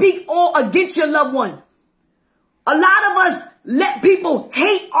them speak all against your loved one? A lot of us let people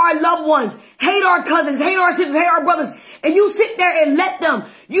hate our loved ones, hate our cousins, hate our sisters, hate our brothers, and you sit there and let them.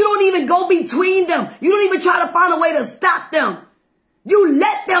 You don't even go between them. You don't even try to find a way to stop them. You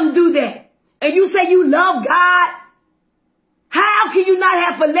let them do that. And you say you love God. How can you not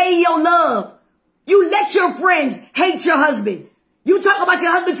have phileo love? You let your friends hate your husband. You talk about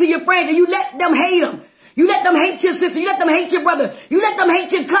your husband to your friends and you let them hate him. You let them hate your sister. You let them hate your brother. You let them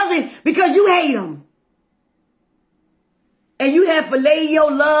hate your cousin because you hate them. And you have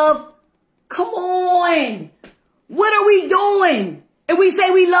phileo love? Come on. What are we doing? And we say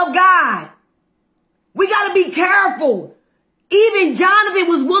we love God. We got to be careful. Even Jonathan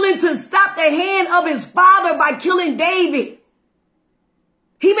was willing to stop the hand of his father by killing David.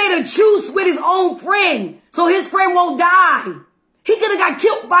 He made a truce with his own friend so his friend won't die. He could have got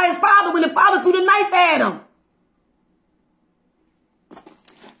killed by his father when the father threw the knife at him.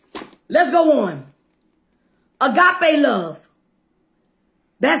 Let's go on. Agape love.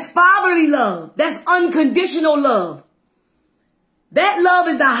 That's fatherly love. That's unconditional love. That love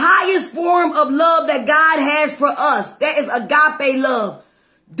is the highest form of love that God has for us. That is agape love.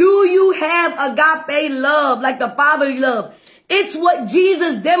 Do you have agape love like the fatherly love? It's what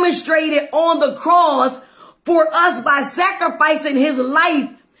Jesus demonstrated on the cross for us by sacrificing his life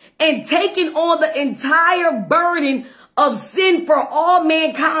and taking on the entire burden of sin for all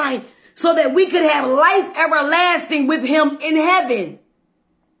mankind so that we could have life everlasting with him in heaven.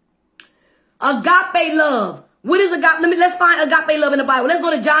 Agape love. What is agape? Let's find agape love in the Bible. Let's go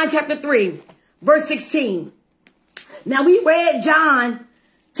to John chapter 3, verse 16. Now we read John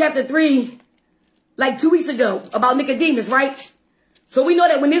chapter 3 like 2 weeks ago about Nicodemus, right? So we know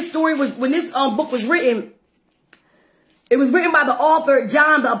that when this book was written, it was written by the author,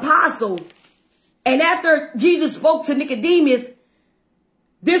 John the Apostle. And after Jesus spoke to Nicodemus,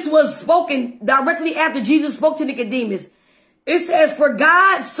 this was spoken directly after Jesus spoke to Nicodemus. It says, for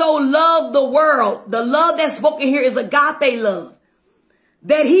God so loved the world. The love that's spoken here is agape love.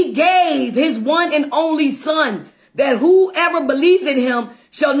 That he gave his one and only son, that whoever believes in him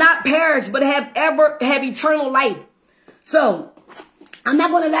shall not perish, but have eternal life. So I'm not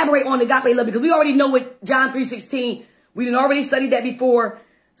going to elaborate on agape love because we already know what John 3:16. We done already studied that before.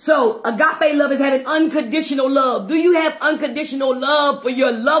 So agape love is having unconditional love. Do you have unconditional love for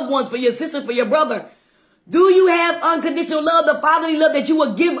your loved ones, for your sister, for your brother? Do you have unconditional love, the fatherly love that you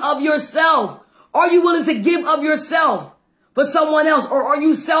will give of yourself? Are you willing to give of yourself for someone else? Or are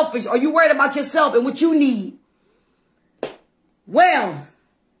you selfish? Are you worried about yourself and what you need? Well,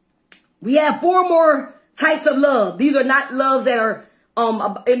 we have 4 more types of love. These are not loves that are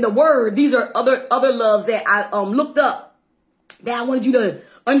in the word. These are other loves that I looked up. That I wanted you to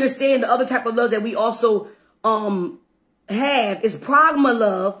understand. The other type of love that we also have is pragma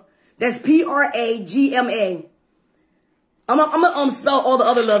love. That's P-R-A-G-M-A. I'm gonna spell all the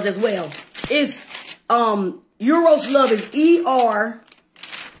other loves as well. It's Eros love is E-R-O-S.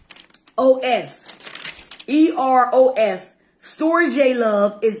 E-R-O-S. Storge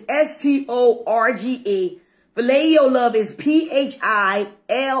love is S-T-O-R-G-E. Phileo love is P-H-I-L-I-A.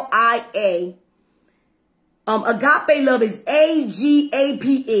 Agape love is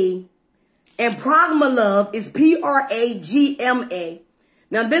A-G-A-P-E. And pragma love is P-R-A-G-M-A.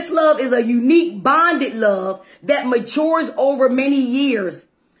 Now, this love is a unique bonded love that matures over many years.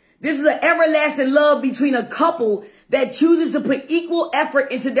 This is an everlasting love between a couple that chooses to put equal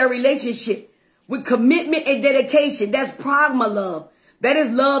effort into their relationship with commitment and dedication. That's pragma love. That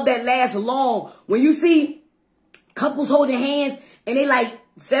is love that lasts long. When you see couples holding hands and they like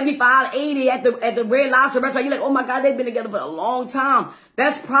 75, 80 at the Red Lobster restaurant, you're like, oh my God, they've been together for a long time.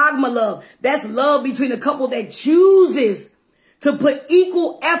 That's pragma love. That's love between a couple that chooses to put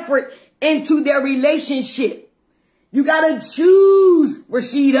equal effort into their relationship. You got to choose,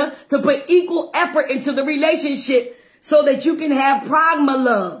 Rashida, to put equal effort into the relationship so that you can have pragma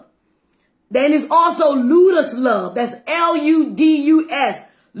love. Then it's also ludus love. That's L-U-D-U-S.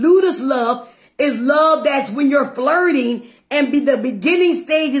 Ludus love is love that's when you're flirting and be the beginning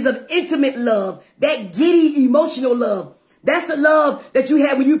stages of intimate love. That giddy emotional love. That's the love that you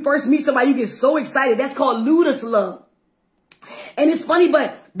have when you first meet somebody. You get so excited. That's called ludus love. And it's funny,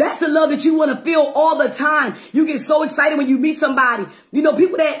 but that's the love that you want to feel all the time. You get so excited when you meet somebody. You know,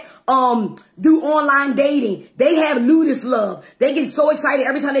 people that do online dating, they have ludus love. They get so excited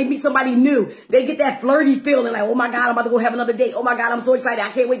every time they meet somebody new. They get that flirty feeling like, oh my God, I'm about to go have another date. Oh my God, I'm so excited.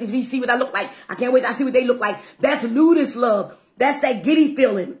 I can't wait to see what I look like. I can't wait to see what they look like. That's ludus love. That's that giddy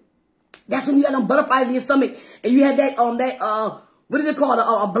feeling. That's when you got them butterflies in your stomach and you have that, what is it called?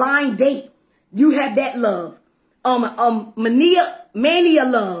 A blind date. You have that love. Mania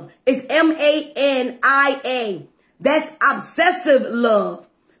love is M-A-N-I-A. That's obsessive love.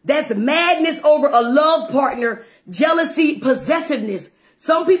 That's madness over a love partner, jealousy, possessiveness.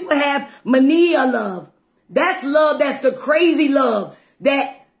 Some people have mania love. That's love. That's the crazy love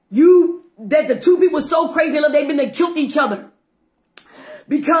that the two people so crazy love they've been to kill each other.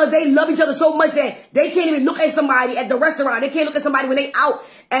 Because they love each other so much that they can't even look at somebody at the restaurant. They can't look at somebody when they out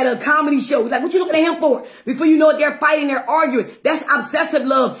at a comedy show. Like, what you looking at him for? Before you know it, they're fighting, they're arguing. That's obsessive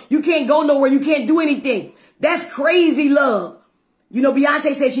love. You can't go nowhere. You can't do anything. That's crazy love. You know,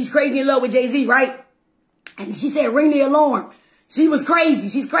 Beyonce said she's crazy in love with Jay-Z, right? And she said, ring the alarm. She was crazy.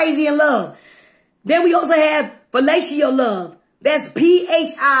 She's crazy in love. Then we also have fellatio love. That's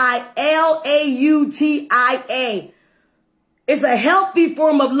P-H-I-L-A-U-T-I-A. It's a healthy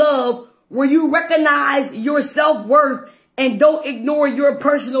form of love where you recognize your self-worth and don't ignore your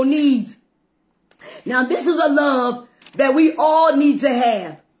personal needs. Now, this is a love that we all need to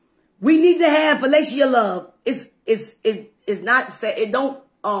have. We need to have fellatio love. It's not, it don't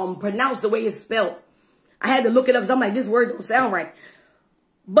pronounce the way it's spelled. I had to look it up because I'm like, this word don't sound right.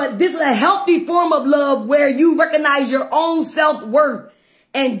 But this is a healthy form of love where you recognize your own self-worth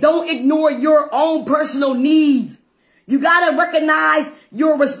and don't ignore your own personal needs. You got to recognize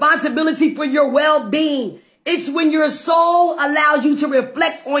your responsibility for your well-being. It's when your soul allows you to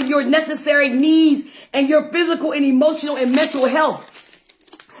reflect on your necessary needs and your physical and emotional and mental health.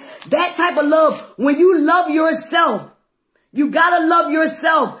 That type of love, when you love yourself, you got to love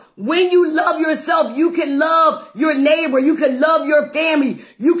yourself. When you love yourself, you can love your neighbor. You can love your family.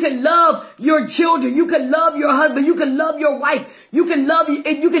 You can love your children. You can love your husband. You can love your wife. You can love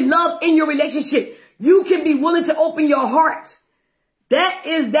in your relationship. You can be willing to open your heart. That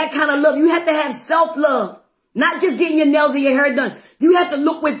is that kind of love. You have to have self-love, not just getting your nails and your hair done. You have to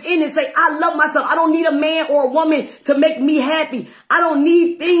look within and say, I love myself. I don't need a man or a woman to make me happy. I don't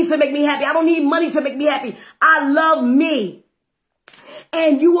need things to make me happy. I don't need money to make me happy. I love me.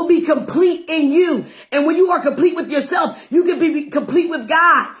 And you will be complete in you. And when you are complete with yourself, you can be complete with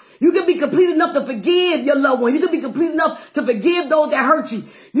God. You can be complete enough to forgive your loved one. You can be complete enough to forgive those that hurt you.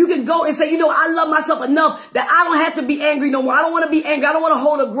 You can go and say, you know, I love myself enough that I don't have to be angry no more. I don't want to be angry. I don't want to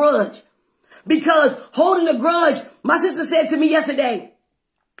hold a grudge. Because holding a grudge, my sister said to me yesterday,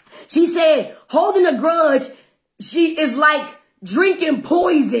 she said, holding a grudge, she is like drinking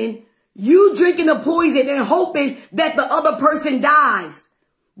poison. You drinking the poison and hoping that the other person dies.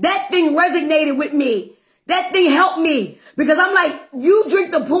 That thing resonated with me. That thing helped me because I'm like, you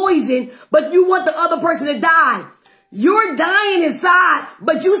drink the poison, but you want the other person to die. You're dying inside,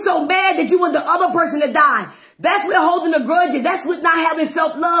 but you so mad that you want the other person to die. That's what holding a grudge is. That's what not having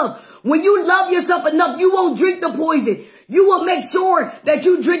self-love. When you love yourself enough, you won't drink the poison. You will make sure that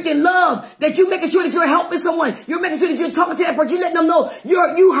you drinking love, that you making sure that you're helping someone. You're making sure that you're talking to that person. You letting them know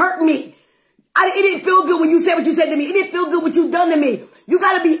you hurt me. It didn't feel good when you said what you said to me. It didn't feel good what you done to me. You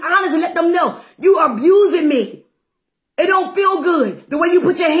got to be honest and let them know you abusing me. It don't feel good the way you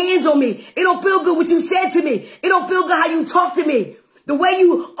put your hands on me. It don't feel good what you said to me. It don't feel good how you talk to me. The way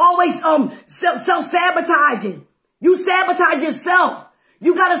you always self-sabotaging. You sabotage yourself.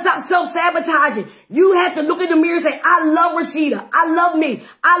 You got to stop self-sabotaging. You have to look in the mirror and say, I love Rashida. I love me.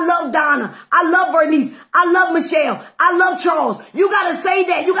 I love Donna. I love Bernice. I love Michelle. I love Charles. You got to say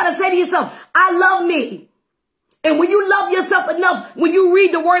that. You got to say to yourself, I love me. And when you love yourself enough, when you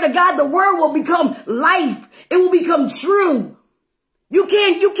read the word of God, the word will become life. It will become true. You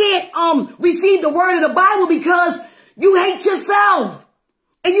can't receive the word of the Bible because you hate yourself.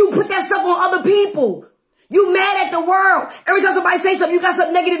 And you put that stuff on other people. You mad at the world. Every time somebody say something, you got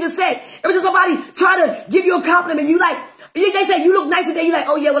something negative to say. Every time somebody try to give you a compliment, they say you look nice today. You like,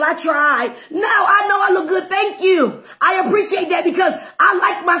 oh yeah, well I tried. No, I know I look good. Thank you. I appreciate that because I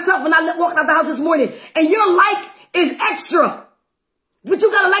like myself when I walked out the house this morning. And your like is extra. But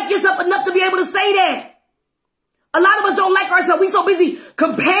you got to like yourself enough to be able to say that. A lot of us don't like ourselves. We're so busy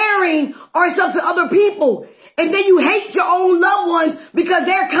comparing ourselves to other people. And then you hate your own loved ones because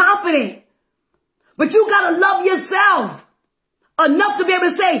they're confident. But you got to love yourself enough to be able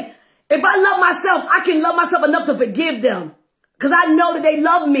to say, if I love myself, I can love myself enough to forgive them. Because I know that they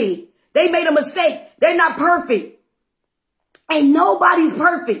love me. They made a mistake. They're not perfect. Ain't nobody's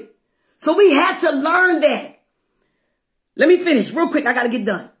perfect. So we have to learn that. Let me finish real quick. I got to get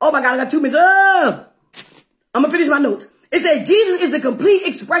done. Oh my God, I got 2 minutes. I'm going to finish my notes. It says Jesus is the complete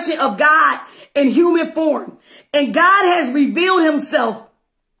expression of God in human form. And God has revealed himself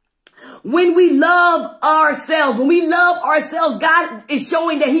when we love ourselves. When we love ourselves, God is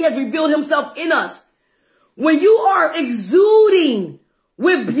showing that he has revealed himself in us. When you are exuding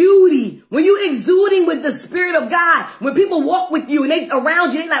with beauty, when you exuding with the Spirit of God, when people walk with you and they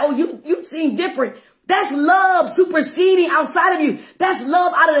around you, they like, oh, you seem different. That's love superseding outside of you. That's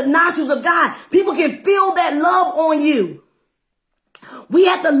love out of the nostrils of God. People can feel that love on you. We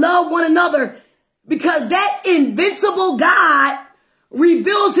have to love one another because that invincible God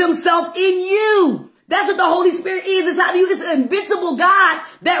reveals himself in you. That's what the Holy Spirit is inside of you. It's an invincible God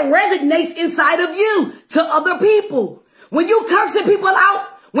that resonates inside of you to other people. When you cursing people out,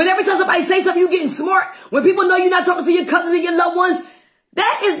 when every time somebody says something, you getting smart, when people know you're not talking to your cousins and your loved ones,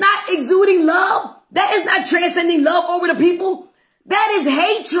 that is not exuding love. That is not transcending love over the people. That is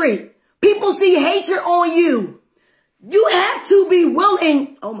hatred. People see hatred on you. You have to be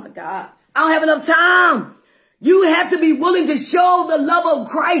willing. Oh my God. I don't have enough time. You have to be willing to show the love of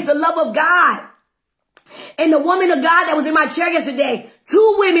Christ, the love of God. And the woman of God that was in my chair yesterday,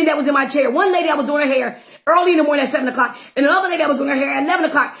 2 women that was in my chair. One lady that was doing her hair early in the morning at 7 o'clock. And another lady that was doing her hair at 11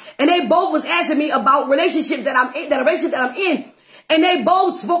 o'clock. And they both was asking me about relationships that I'm in, that relationship that I'm in. And they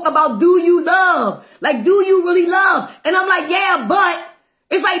both spoke about, do you love? Like, do you really love? And I'm like, yeah, but.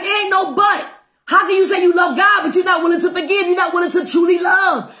 It's like, there ain't no but. How can you say you love God, but you're not willing to forgive? You're not willing to truly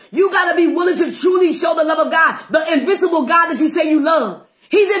love. You got to be willing to truly show the love of God, the invincible God that you say you love.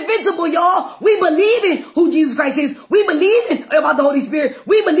 He's invincible, y'all. We believe in who Jesus Christ is. We believe in about the Holy Spirit.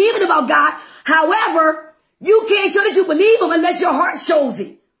 We believe in about God. However, you can't show that you believe him unless your heart shows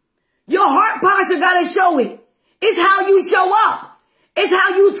it. Your heart posture got to show it. It's how you show up. It's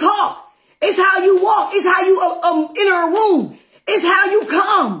how you talk. It's how you walk. It's how you enter a room. It's how you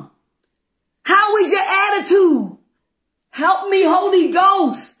come. How is your attitude? Help me, Holy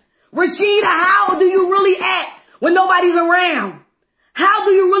Ghost. Rashida, how do you really act when nobody's around? How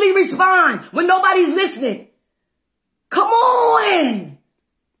do you really respond when nobody's listening? Come on.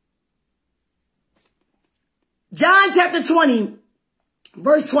 John chapter 20,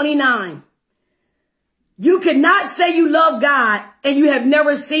 verse 29. You cannot say you love God and you have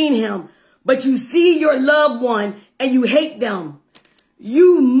never seen him, but you see your loved one and you hate them.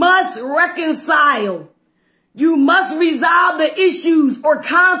 You must reconcile. You must resolve the issues or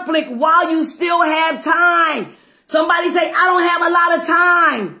conflict while you still have time. Somebody say, I don't have a lot of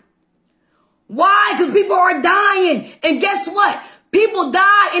time. Why? Because people are dying. And guess what? People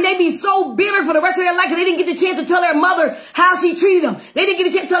die and they be so bitter for the rest of their life because they didn't get the chance to tell their mother how she treated them. They didn't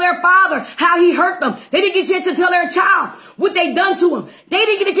get a chance to tell their father how he hurt them. They didn't get a chance to tell their child what they done to them. They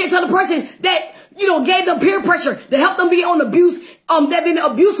didn't get a chance to tell the person that, gave them peer pressure, that helped them be on abuse, that been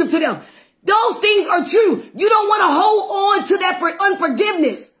abusive to them. Those things are true. You don't want to hold on to that for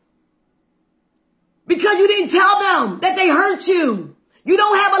unforgiveness because you didn't tell them that they hurt you. You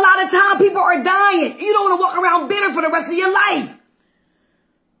don't have a lot of time. People are dying. You don't want to walk around bitter for the rest of your life.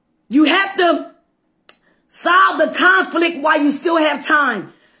 You have to solve the conflict while you still have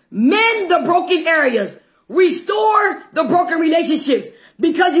time. Mend the broken areas. Restore the broken relationships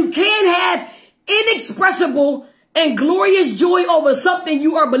because you can't have inexpressible and glorious joy over something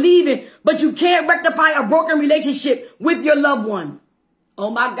you are believing, but you can't rectify a broken relationship with your loved one. Oh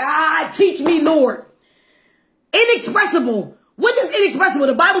my God, teach me, Lord. Inexpressible. What is inexpressible?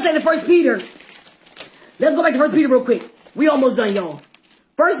 The Bible says in 1 Peter. Let's go back to 1 Peter real quick. We almost done, y'all.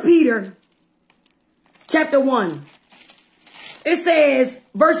 1 Peter chapter 1. It says,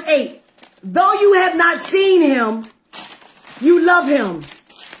 verse 8, though you have not seen him, you love him.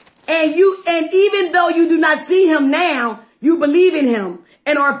 And even though you do not see him now, you believe in him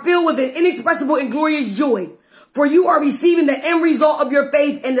and are filled with an inexpressible and glorious joy. For you are receiving the end result of your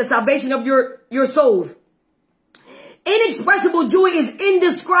faith and the salvation of your souls. Inexpressible joy is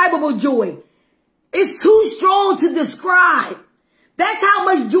indescribable joy. It's too strong to describe. That's how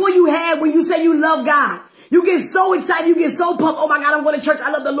much joy you have when you say you love God. You get so excited. You get so pumped. Oh my God, I'm going to church.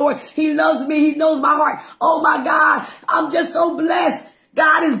 I love the Lord. He loves me. He knows my heart. Oh my God, I'm just so blessed.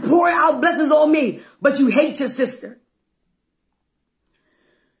 God is pouring out blessings on me, but you hate your sister.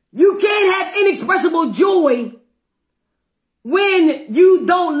 You can't have inexpressible joy when you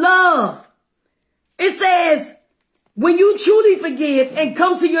don't love. It says, when you truly forgive and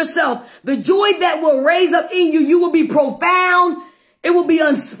come to yourself, the joy that will raise up in you, you will be profound. It will be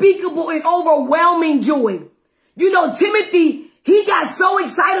unspeakable and overwhelming joy. You know, Timothy, he got so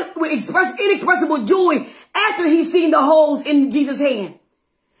excited with inexpressible joy after he seen the holes in Jesus' hand.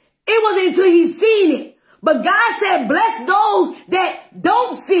 It wasn't until he seen it. But God said, bless those that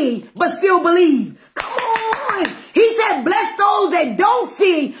don't see but still believe. Come on. He said, bless those that don't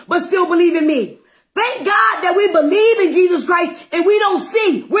see but still believe in me. Thank God that we believe in Jesus Christ and we don't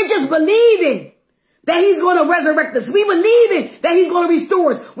see. We're just believing that he's going to resurrect us. We believing that he's going to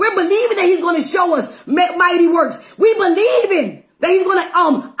restore us. We're believing that he's going to show us mighty works. We believing that he's going to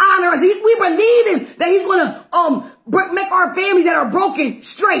honor us. We believing that he's going to make our families that are broken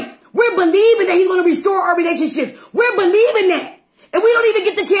straight. We're believing that he's going to restore our relationships. We're believing that. And we don't even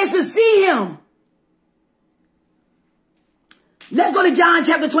get the chance to see him. Let's go to John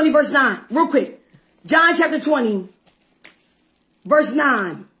chapter 20, verse 9. Real quick. John chapter 20, verse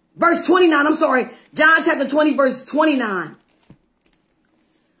 9. Verse 29, I'm sorry. John chapter 20, verse 29.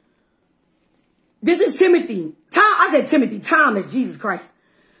 This is Timothy. Thomas, Jesus Christ.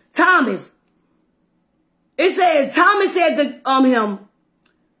 Thomas. It says, Thomas said to him,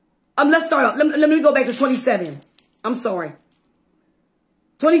 let's start off. Let me go back to 27. I'm sorry.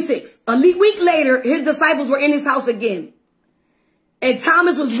 26. A week later, his disciples were in his house again. And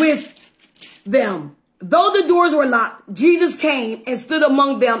Thomas was with them. Though the doors were locked, Jesus came and stood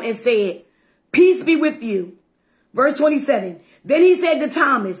among them and said, peace be with you. Verse 27. Then he said to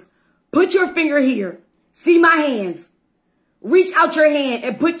Thomas, put your finger here. See my hands. Reach out your hand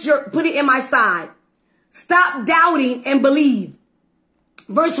and put it in my side. Stop doubting and believe.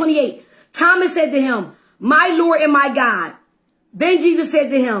 Verse 28. Thomas said to him, my Lord and my God. Then Jesus said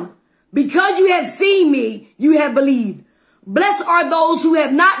to him, because you have seen me, you have believed. Blessed are those who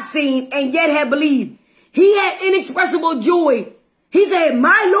have not seen and yet have believed. He had inexpressible joy. He said,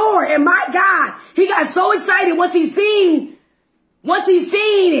 my Lord and my God. He got so excited once he seen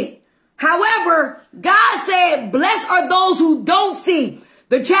it. However, God said, blessed are those who don't see.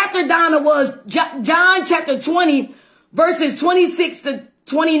 The chapter, Donna, was John chapter 20, verses 26 to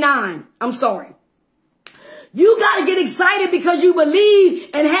 29. I'm sorry. You got to get excited because you believe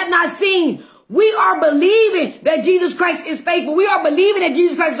and have not seen. We are believing that Jesus Christ is faithful. We are believing that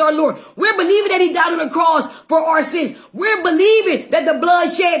Jesus Christ is our Lord. We're believing that he died on the cross for our sins. We're believing that the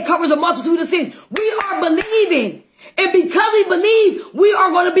blood shed covers a multitude of sins. We are believing. And because we believe, we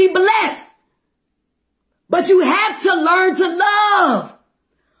are going to be blessed. But you have to learn to love.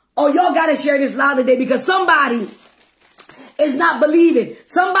 Oh, y'all got to share this loud today because somebody is not believing.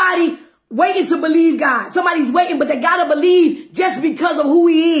 Somebody waiting to believe God. Somebody's waiting, but they got to believe just because of who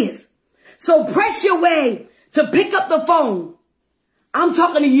he is. So press your way to pick up the phone. I'm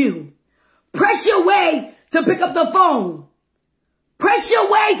talking to you. Press your way to pick up the phone. Press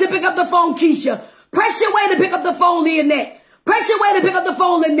your way to pick up the phone, Keisha. Press your way to pick up the phone, Leonette. Press your way to pick up the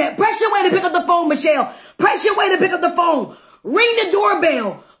phone, Lynette. Press your way to pick up the phone, Michelle. Press your way to pick up the phone. Ring the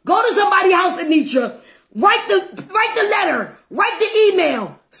doorbell. Go to somebody's house, Anitra. Write the letter. Write the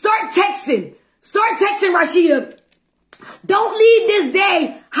email. Start texting. Start texting, Rashida. Don't leave this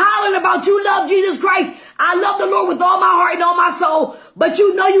day hollering about you love Jesus Christ. I love the Lord with all my heart and all my soul. But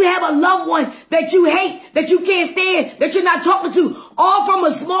you know you have a loved one that you hate, that you can't stand, that you're not talking to, all from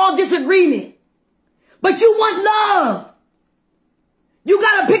a small disagreement. But you want love. You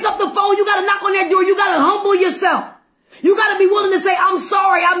got to pick up the phone. You got to knock on that door. You got to humble yourself. You got to be willing to say, I'm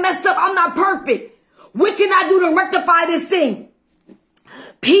sorry. I messed up. I'm not perfect. What can I do to rectify this thing?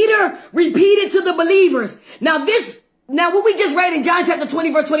 Peter repeated to the believers. Now what we just read in John chapter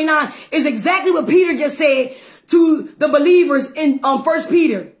 20, verse 29 is exactly what Peter just said to the believers in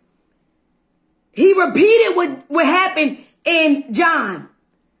 1Peter. He repeated what happened in John.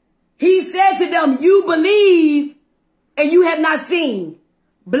 He said to them, you believe and you have not seen.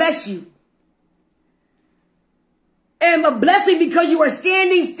 Bless you. And a blessing because you are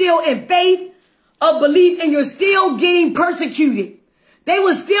standing still in faith of belief and you're still getting persecuted. They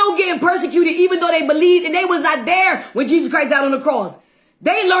were still getting persecuted even though they believed and they was not there when Jesus Christ died on the cross.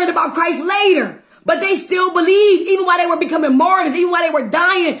 They learned about Christ later, but they still believed even while they were becoming martyrs, even while they were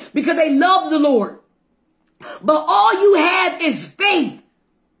dying because they loved the Lord. But all you have is faith.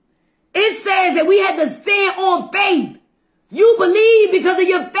 It says that we had to stand on faith. You believe because of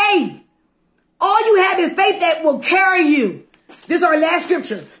your faith. All you have is faith that will carry you. This is our last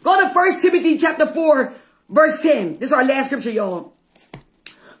scripture. Go to 1 Timothy chapter 4, verse 10. This is our last scripture, y'all.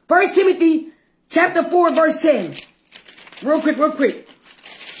 1 Timothy chapter 4, verse 10. Real quick.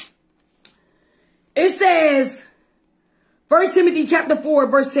 It says, 1 Timothy chapter 4,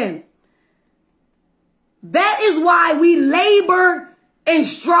 verse 10. That is why we labor and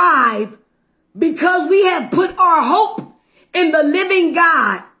strive, because we have put our hope in the living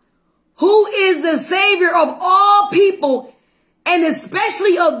God, who is the Savior of all people, and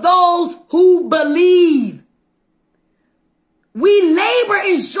especially of those who believe. We labor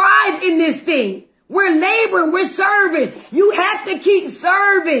and strive in this thing. We're laboring, we're serving. You have to keep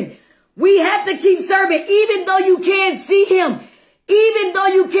serving. We have to keep serving, even though you can't see him, even though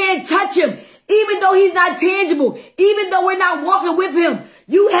you can't touch him, even though he's not tangible, even though we're not walking with him.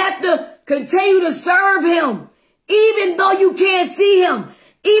 You have to continue to serve him, even though you can't see him,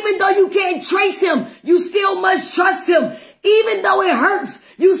 even though you can't trace him. You still must trust him. Even though it hurts,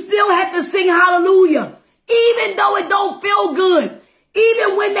 you still have to sing hallelujah. Even though it don't feel good,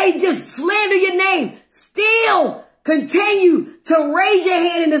 even when they just slander your name, still continue to raise your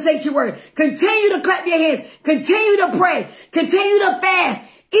hand in the sanctuary. Continue to clap your hands. Continue to pray. Continue to fast.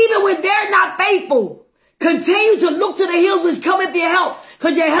 Even when they're not faithful, continue to look to the hills which cometh your help,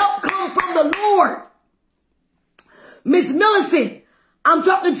 because your help comes from the Lord. Miss Millicent, I'm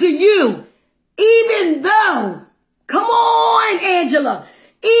talking to you. Even though, come on, Angela,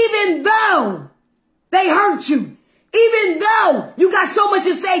 even though they hurt you, even though you got so much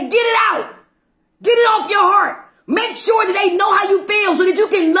to say, get it out. Get it off your heart. Make sure that they know how you feel so that you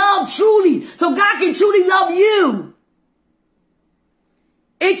can love truly, so God can truly love you.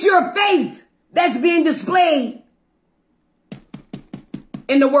 It's your faith that's being displayed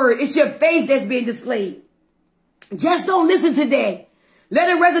in the word. It's your faith that's being displayed. Just don't listen today. Let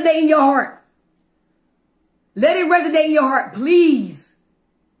it resonate in your heart. Let it resonate in your heart, please.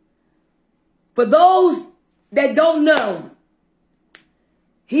 For those that don't know,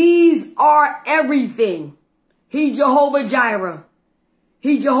 he's our everything. He's Jehovah Jireh.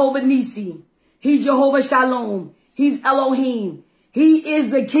 He's Jehovah Nisi. He's Jehovah Shalom. He's Elohim. He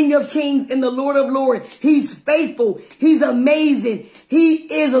is the King of Kings and the Lord of Lords. He's faithful. He's amazing. He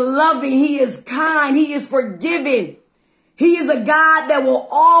is loving. He is kind. He is forgiving. He is a God that will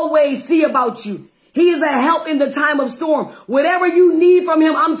always see about you. He is a help in the time of storm. Whatever you need from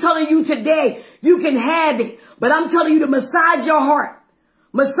him, I'm telling you today, you can have it. But I'm telling you to massage your heart.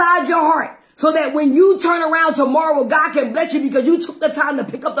 Massage your heart. So that when you turn around tomorrow, God can bless you because you took the time to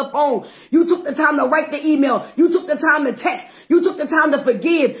pick up the phone. You took the time to write the email. You took the time to text. You took the time to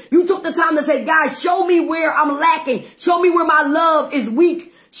forgive. You took the time to say, God, show me where I'm lacking. Show me where my love is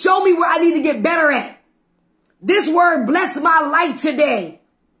weak. Show me where I need to get better at. This word bless my life today.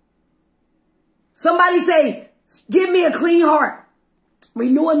 Somebody say, give me a clean heart.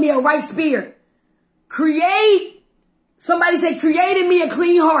 Renewing me a right spirit. Somebody say, create in me a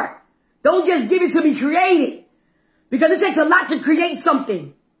clean heart. Don't just give it to me, create it. Because it takes a lot to create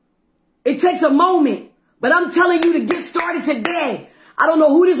something. It takes a moment. But I'm telling you to get started today. I don't know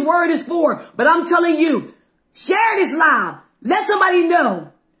who this word is for, but I'm telling you, share this live. Let somebody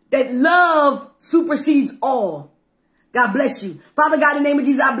know that love supersedes all. God bless you. Father God, in the name of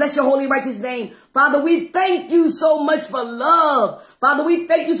Jesus, I bless your holy, righteous name. Father, we thank you so much for love. Father, we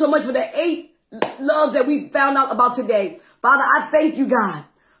thank you so much for the 8 loves that we found out about today. Father, I thank you, God.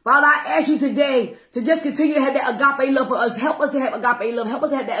 Father, I ask you today to just continue to have that agape love for us. Help us to have agape love. Help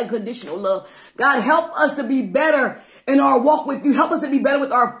us to have that unconditional love. God, help us to be better in our walk with you. Help us to be better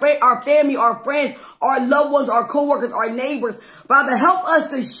with our family, our friends, our loved ones, our co-workers, our neighbors. Father, help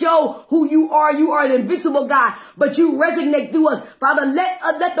us to show who you are. You are an invincible God, but you resonate through us. Father,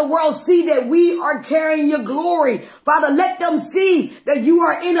 let the world see that we are carrying your glory. Father, let them see that you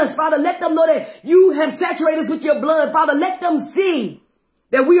are in us. Father, let them know that you have saturated us with your blood. Father, let them see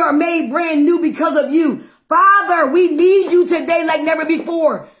that we are made brand new because of you. Father, we need you today like never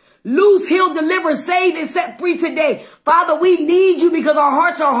before. Loose, heal, deliver, save, and set free today. Father, we need you because our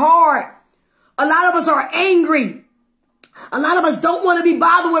hearts are hard. A lot of us are angry. A lot of us don't want to be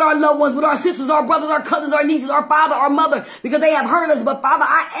bothered with our loved ones, with our sisters, our brothers, our cousins, our nieces, our father, our mother, because they have hurt us. But Father,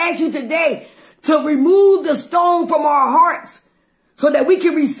 I ask you today to remove the stone from our hearts so that we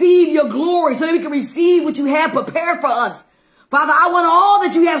can receive your glory, so that we can receive what you have prepared for us. Father, I want all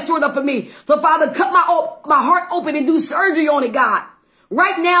that you have stored up for me. So, Father, cut my heart open and do surgery on it, God.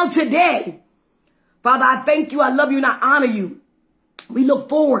 Right now, today. Father, I thank you, I love you, and I honor you. We look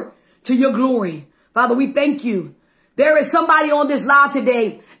forward to your glory. Father, we thank you. There is somebody on this live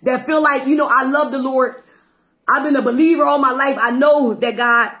today that feel like, I love the Lord. I've been a believer all my life. I know that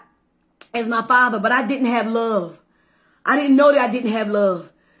God is my Father, but I didn't have love. I didn't know that I didn't have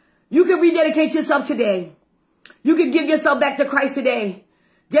love. You can rededicate yourself today. You can give yourself back to Christ today.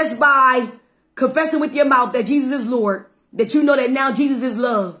 just by confessing with your mouth that Jesus is Lord, that you know that now Jesus is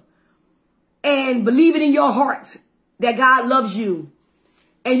love, and believing in your heart that God loves you,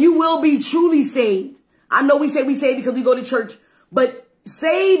 and you will be truly saved. I know we say we saved because we go to church, but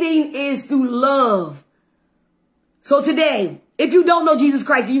saving is through love. So today, if you don't know Jesus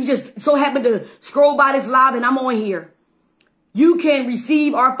Christ, you just so happen to scroll by this live and I'm on here, you can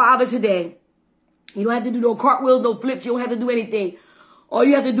receive our Father today. You don't have to do no cartwheels, no flips. You don't have to do anything. All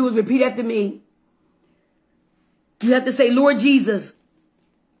you have to do is repeat after me. You have to say, Lord Jesus,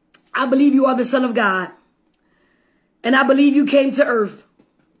 I believe you are the Son of God. And I believe you came to earth.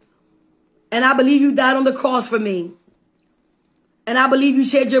 And I believe you died on the cross for me. And I believe you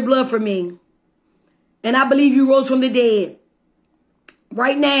shed your blood for me. And I believe you rose from the dead.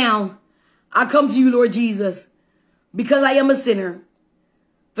 Right now, I come to you, Lord Jesus, because I am a sinner.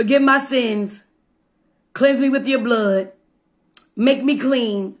 Forgive my sins. Cleanse me with your blood. Make me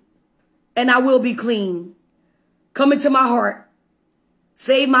clean. And I will be clean. Come into my heart.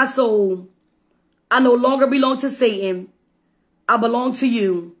 Save my soul. I no longer belong to Satan. I belong to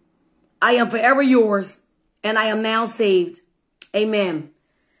you. I am forever yours. And I am now saved. Amen.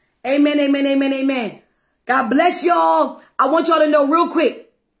 Amen, amen, amen, amen. God bless y'all. I want y'all to know real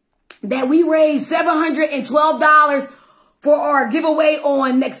quick that we raised $712 for our giveaway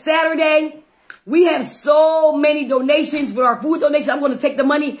on next Saturday. We have so many donations for our food donations. I'm going to take the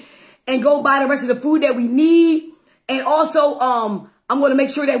money and go buy the rest of the food that we need. And also, I'm going to make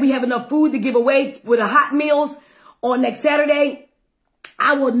sure that we have enough food to give away with the hot meals on next Saturday.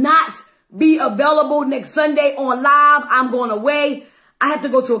 I will not be available next Sunday on live. I'm going away. I have to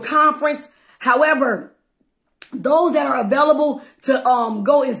go to a conference. However, those that are available to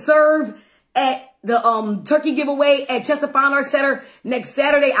go and serve at the turkey giveaway at Chester Fine Arts Center next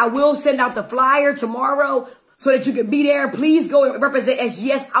Saturday, I will send out the flyer tomorrow so that you can be there. Please go and represent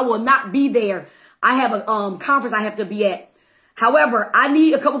SGS. I will not be there. I have a conference I have to be at. However, I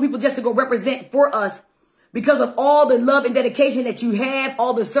need a couple people just to go represent for us because of all the love and dedication that you have,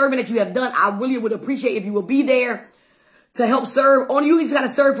 all the serving that you have done. I really would appreciate if you will be there to help serve. Only you just got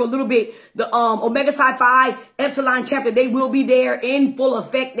to serve for a little bit. The Omega Psi Phi Epsilon chapter, they will be there in full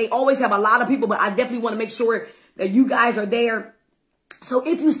effect. They always have a lot of people, but I definitely want to make sure that you guys are there. So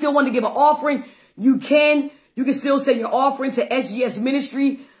if you still want to give an offering, you can. You can still send your offering to SGS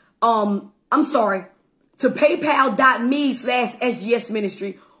Ministry. To paypal.me/SGS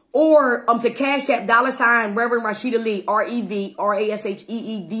Ministry, or to Cash App $ Reverend Rashida Lee,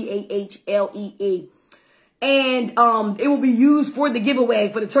 REVRASHEEDAHLEE. And it will be used for the giveaway,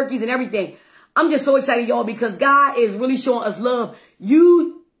 for the turkeys and everything. I'm just so excited, y'all, because God is really showing us love.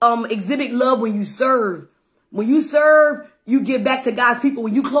 You exhibit love when you serve. When you serve, you give back to God's people.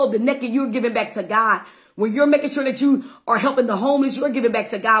 When you clothe the naked, you're giving back to God. When you're making sure that you are helping the homeless, you're giving back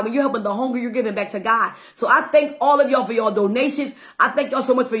to God. When you're helping the hungry, you're giving back to God. So I thank all of y'all for y'all donations. I thank y'all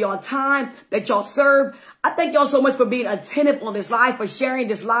so much for y'all time that y'all serve. I thank y'all so much for being attentive on this live, for sharing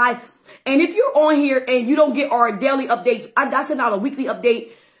this live. And if you're on here and you don't get our daily updates, I send out a weekly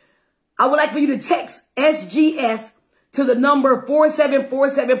update. I would like for you to text SGS to the number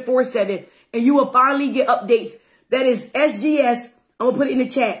 474747, and you will finally get updates. That is SGS. I'm going to put it in the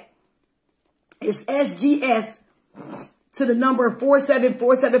chat. It's SGS to the number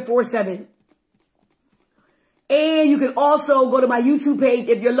 474747. And you can also go to my YouTube page.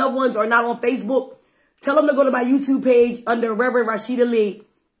 If your loved ones are not on Facebook, tell them to go to my YouTube page under Reverend Rashida Lee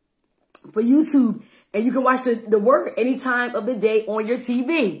for YouTube. And you can watch the word any time of the day on your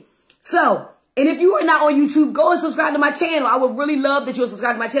TV. So, and if you are not on YouTube, go and subscribe to my channel. I would really love that you'll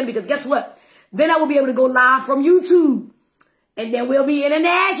subscribe to my channel, because guess what? Then I will be able to go live from YouTube. And then we'll be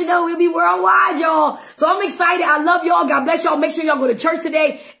international. We'll be worldwide, y'all. So I'm excited. I love y'all. God bless y'all. Make sure y'all go to church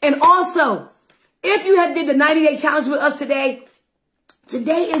today. And also, if you have did the 90-day challenge with us today,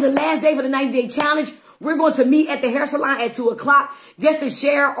 today is the last day for the 90-day challenge. We're going to meet at the hair salon at 2 o'clock just to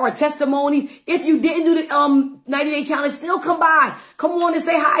share our testimony. If you didn't do the 90-day challenge, still come by. Come on and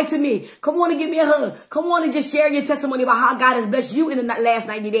say hi to me. Come on and give me a hug. Come on and just share your testimony about how God has blessed you in the last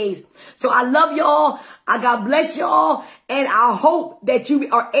 90 days. So I love y'all. God bless y'all. And I hope that you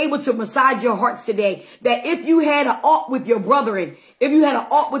are able to massage your hearts today. That if you had an ought with your brethren, if you had an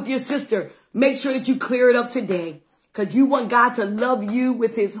ought with your sister, make sure that you clear it up today. Because you want God to love you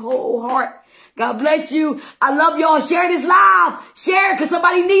with his whole heart. God bless you. I love y'all. Share this live. Share it because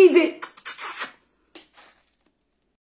somebody needs it.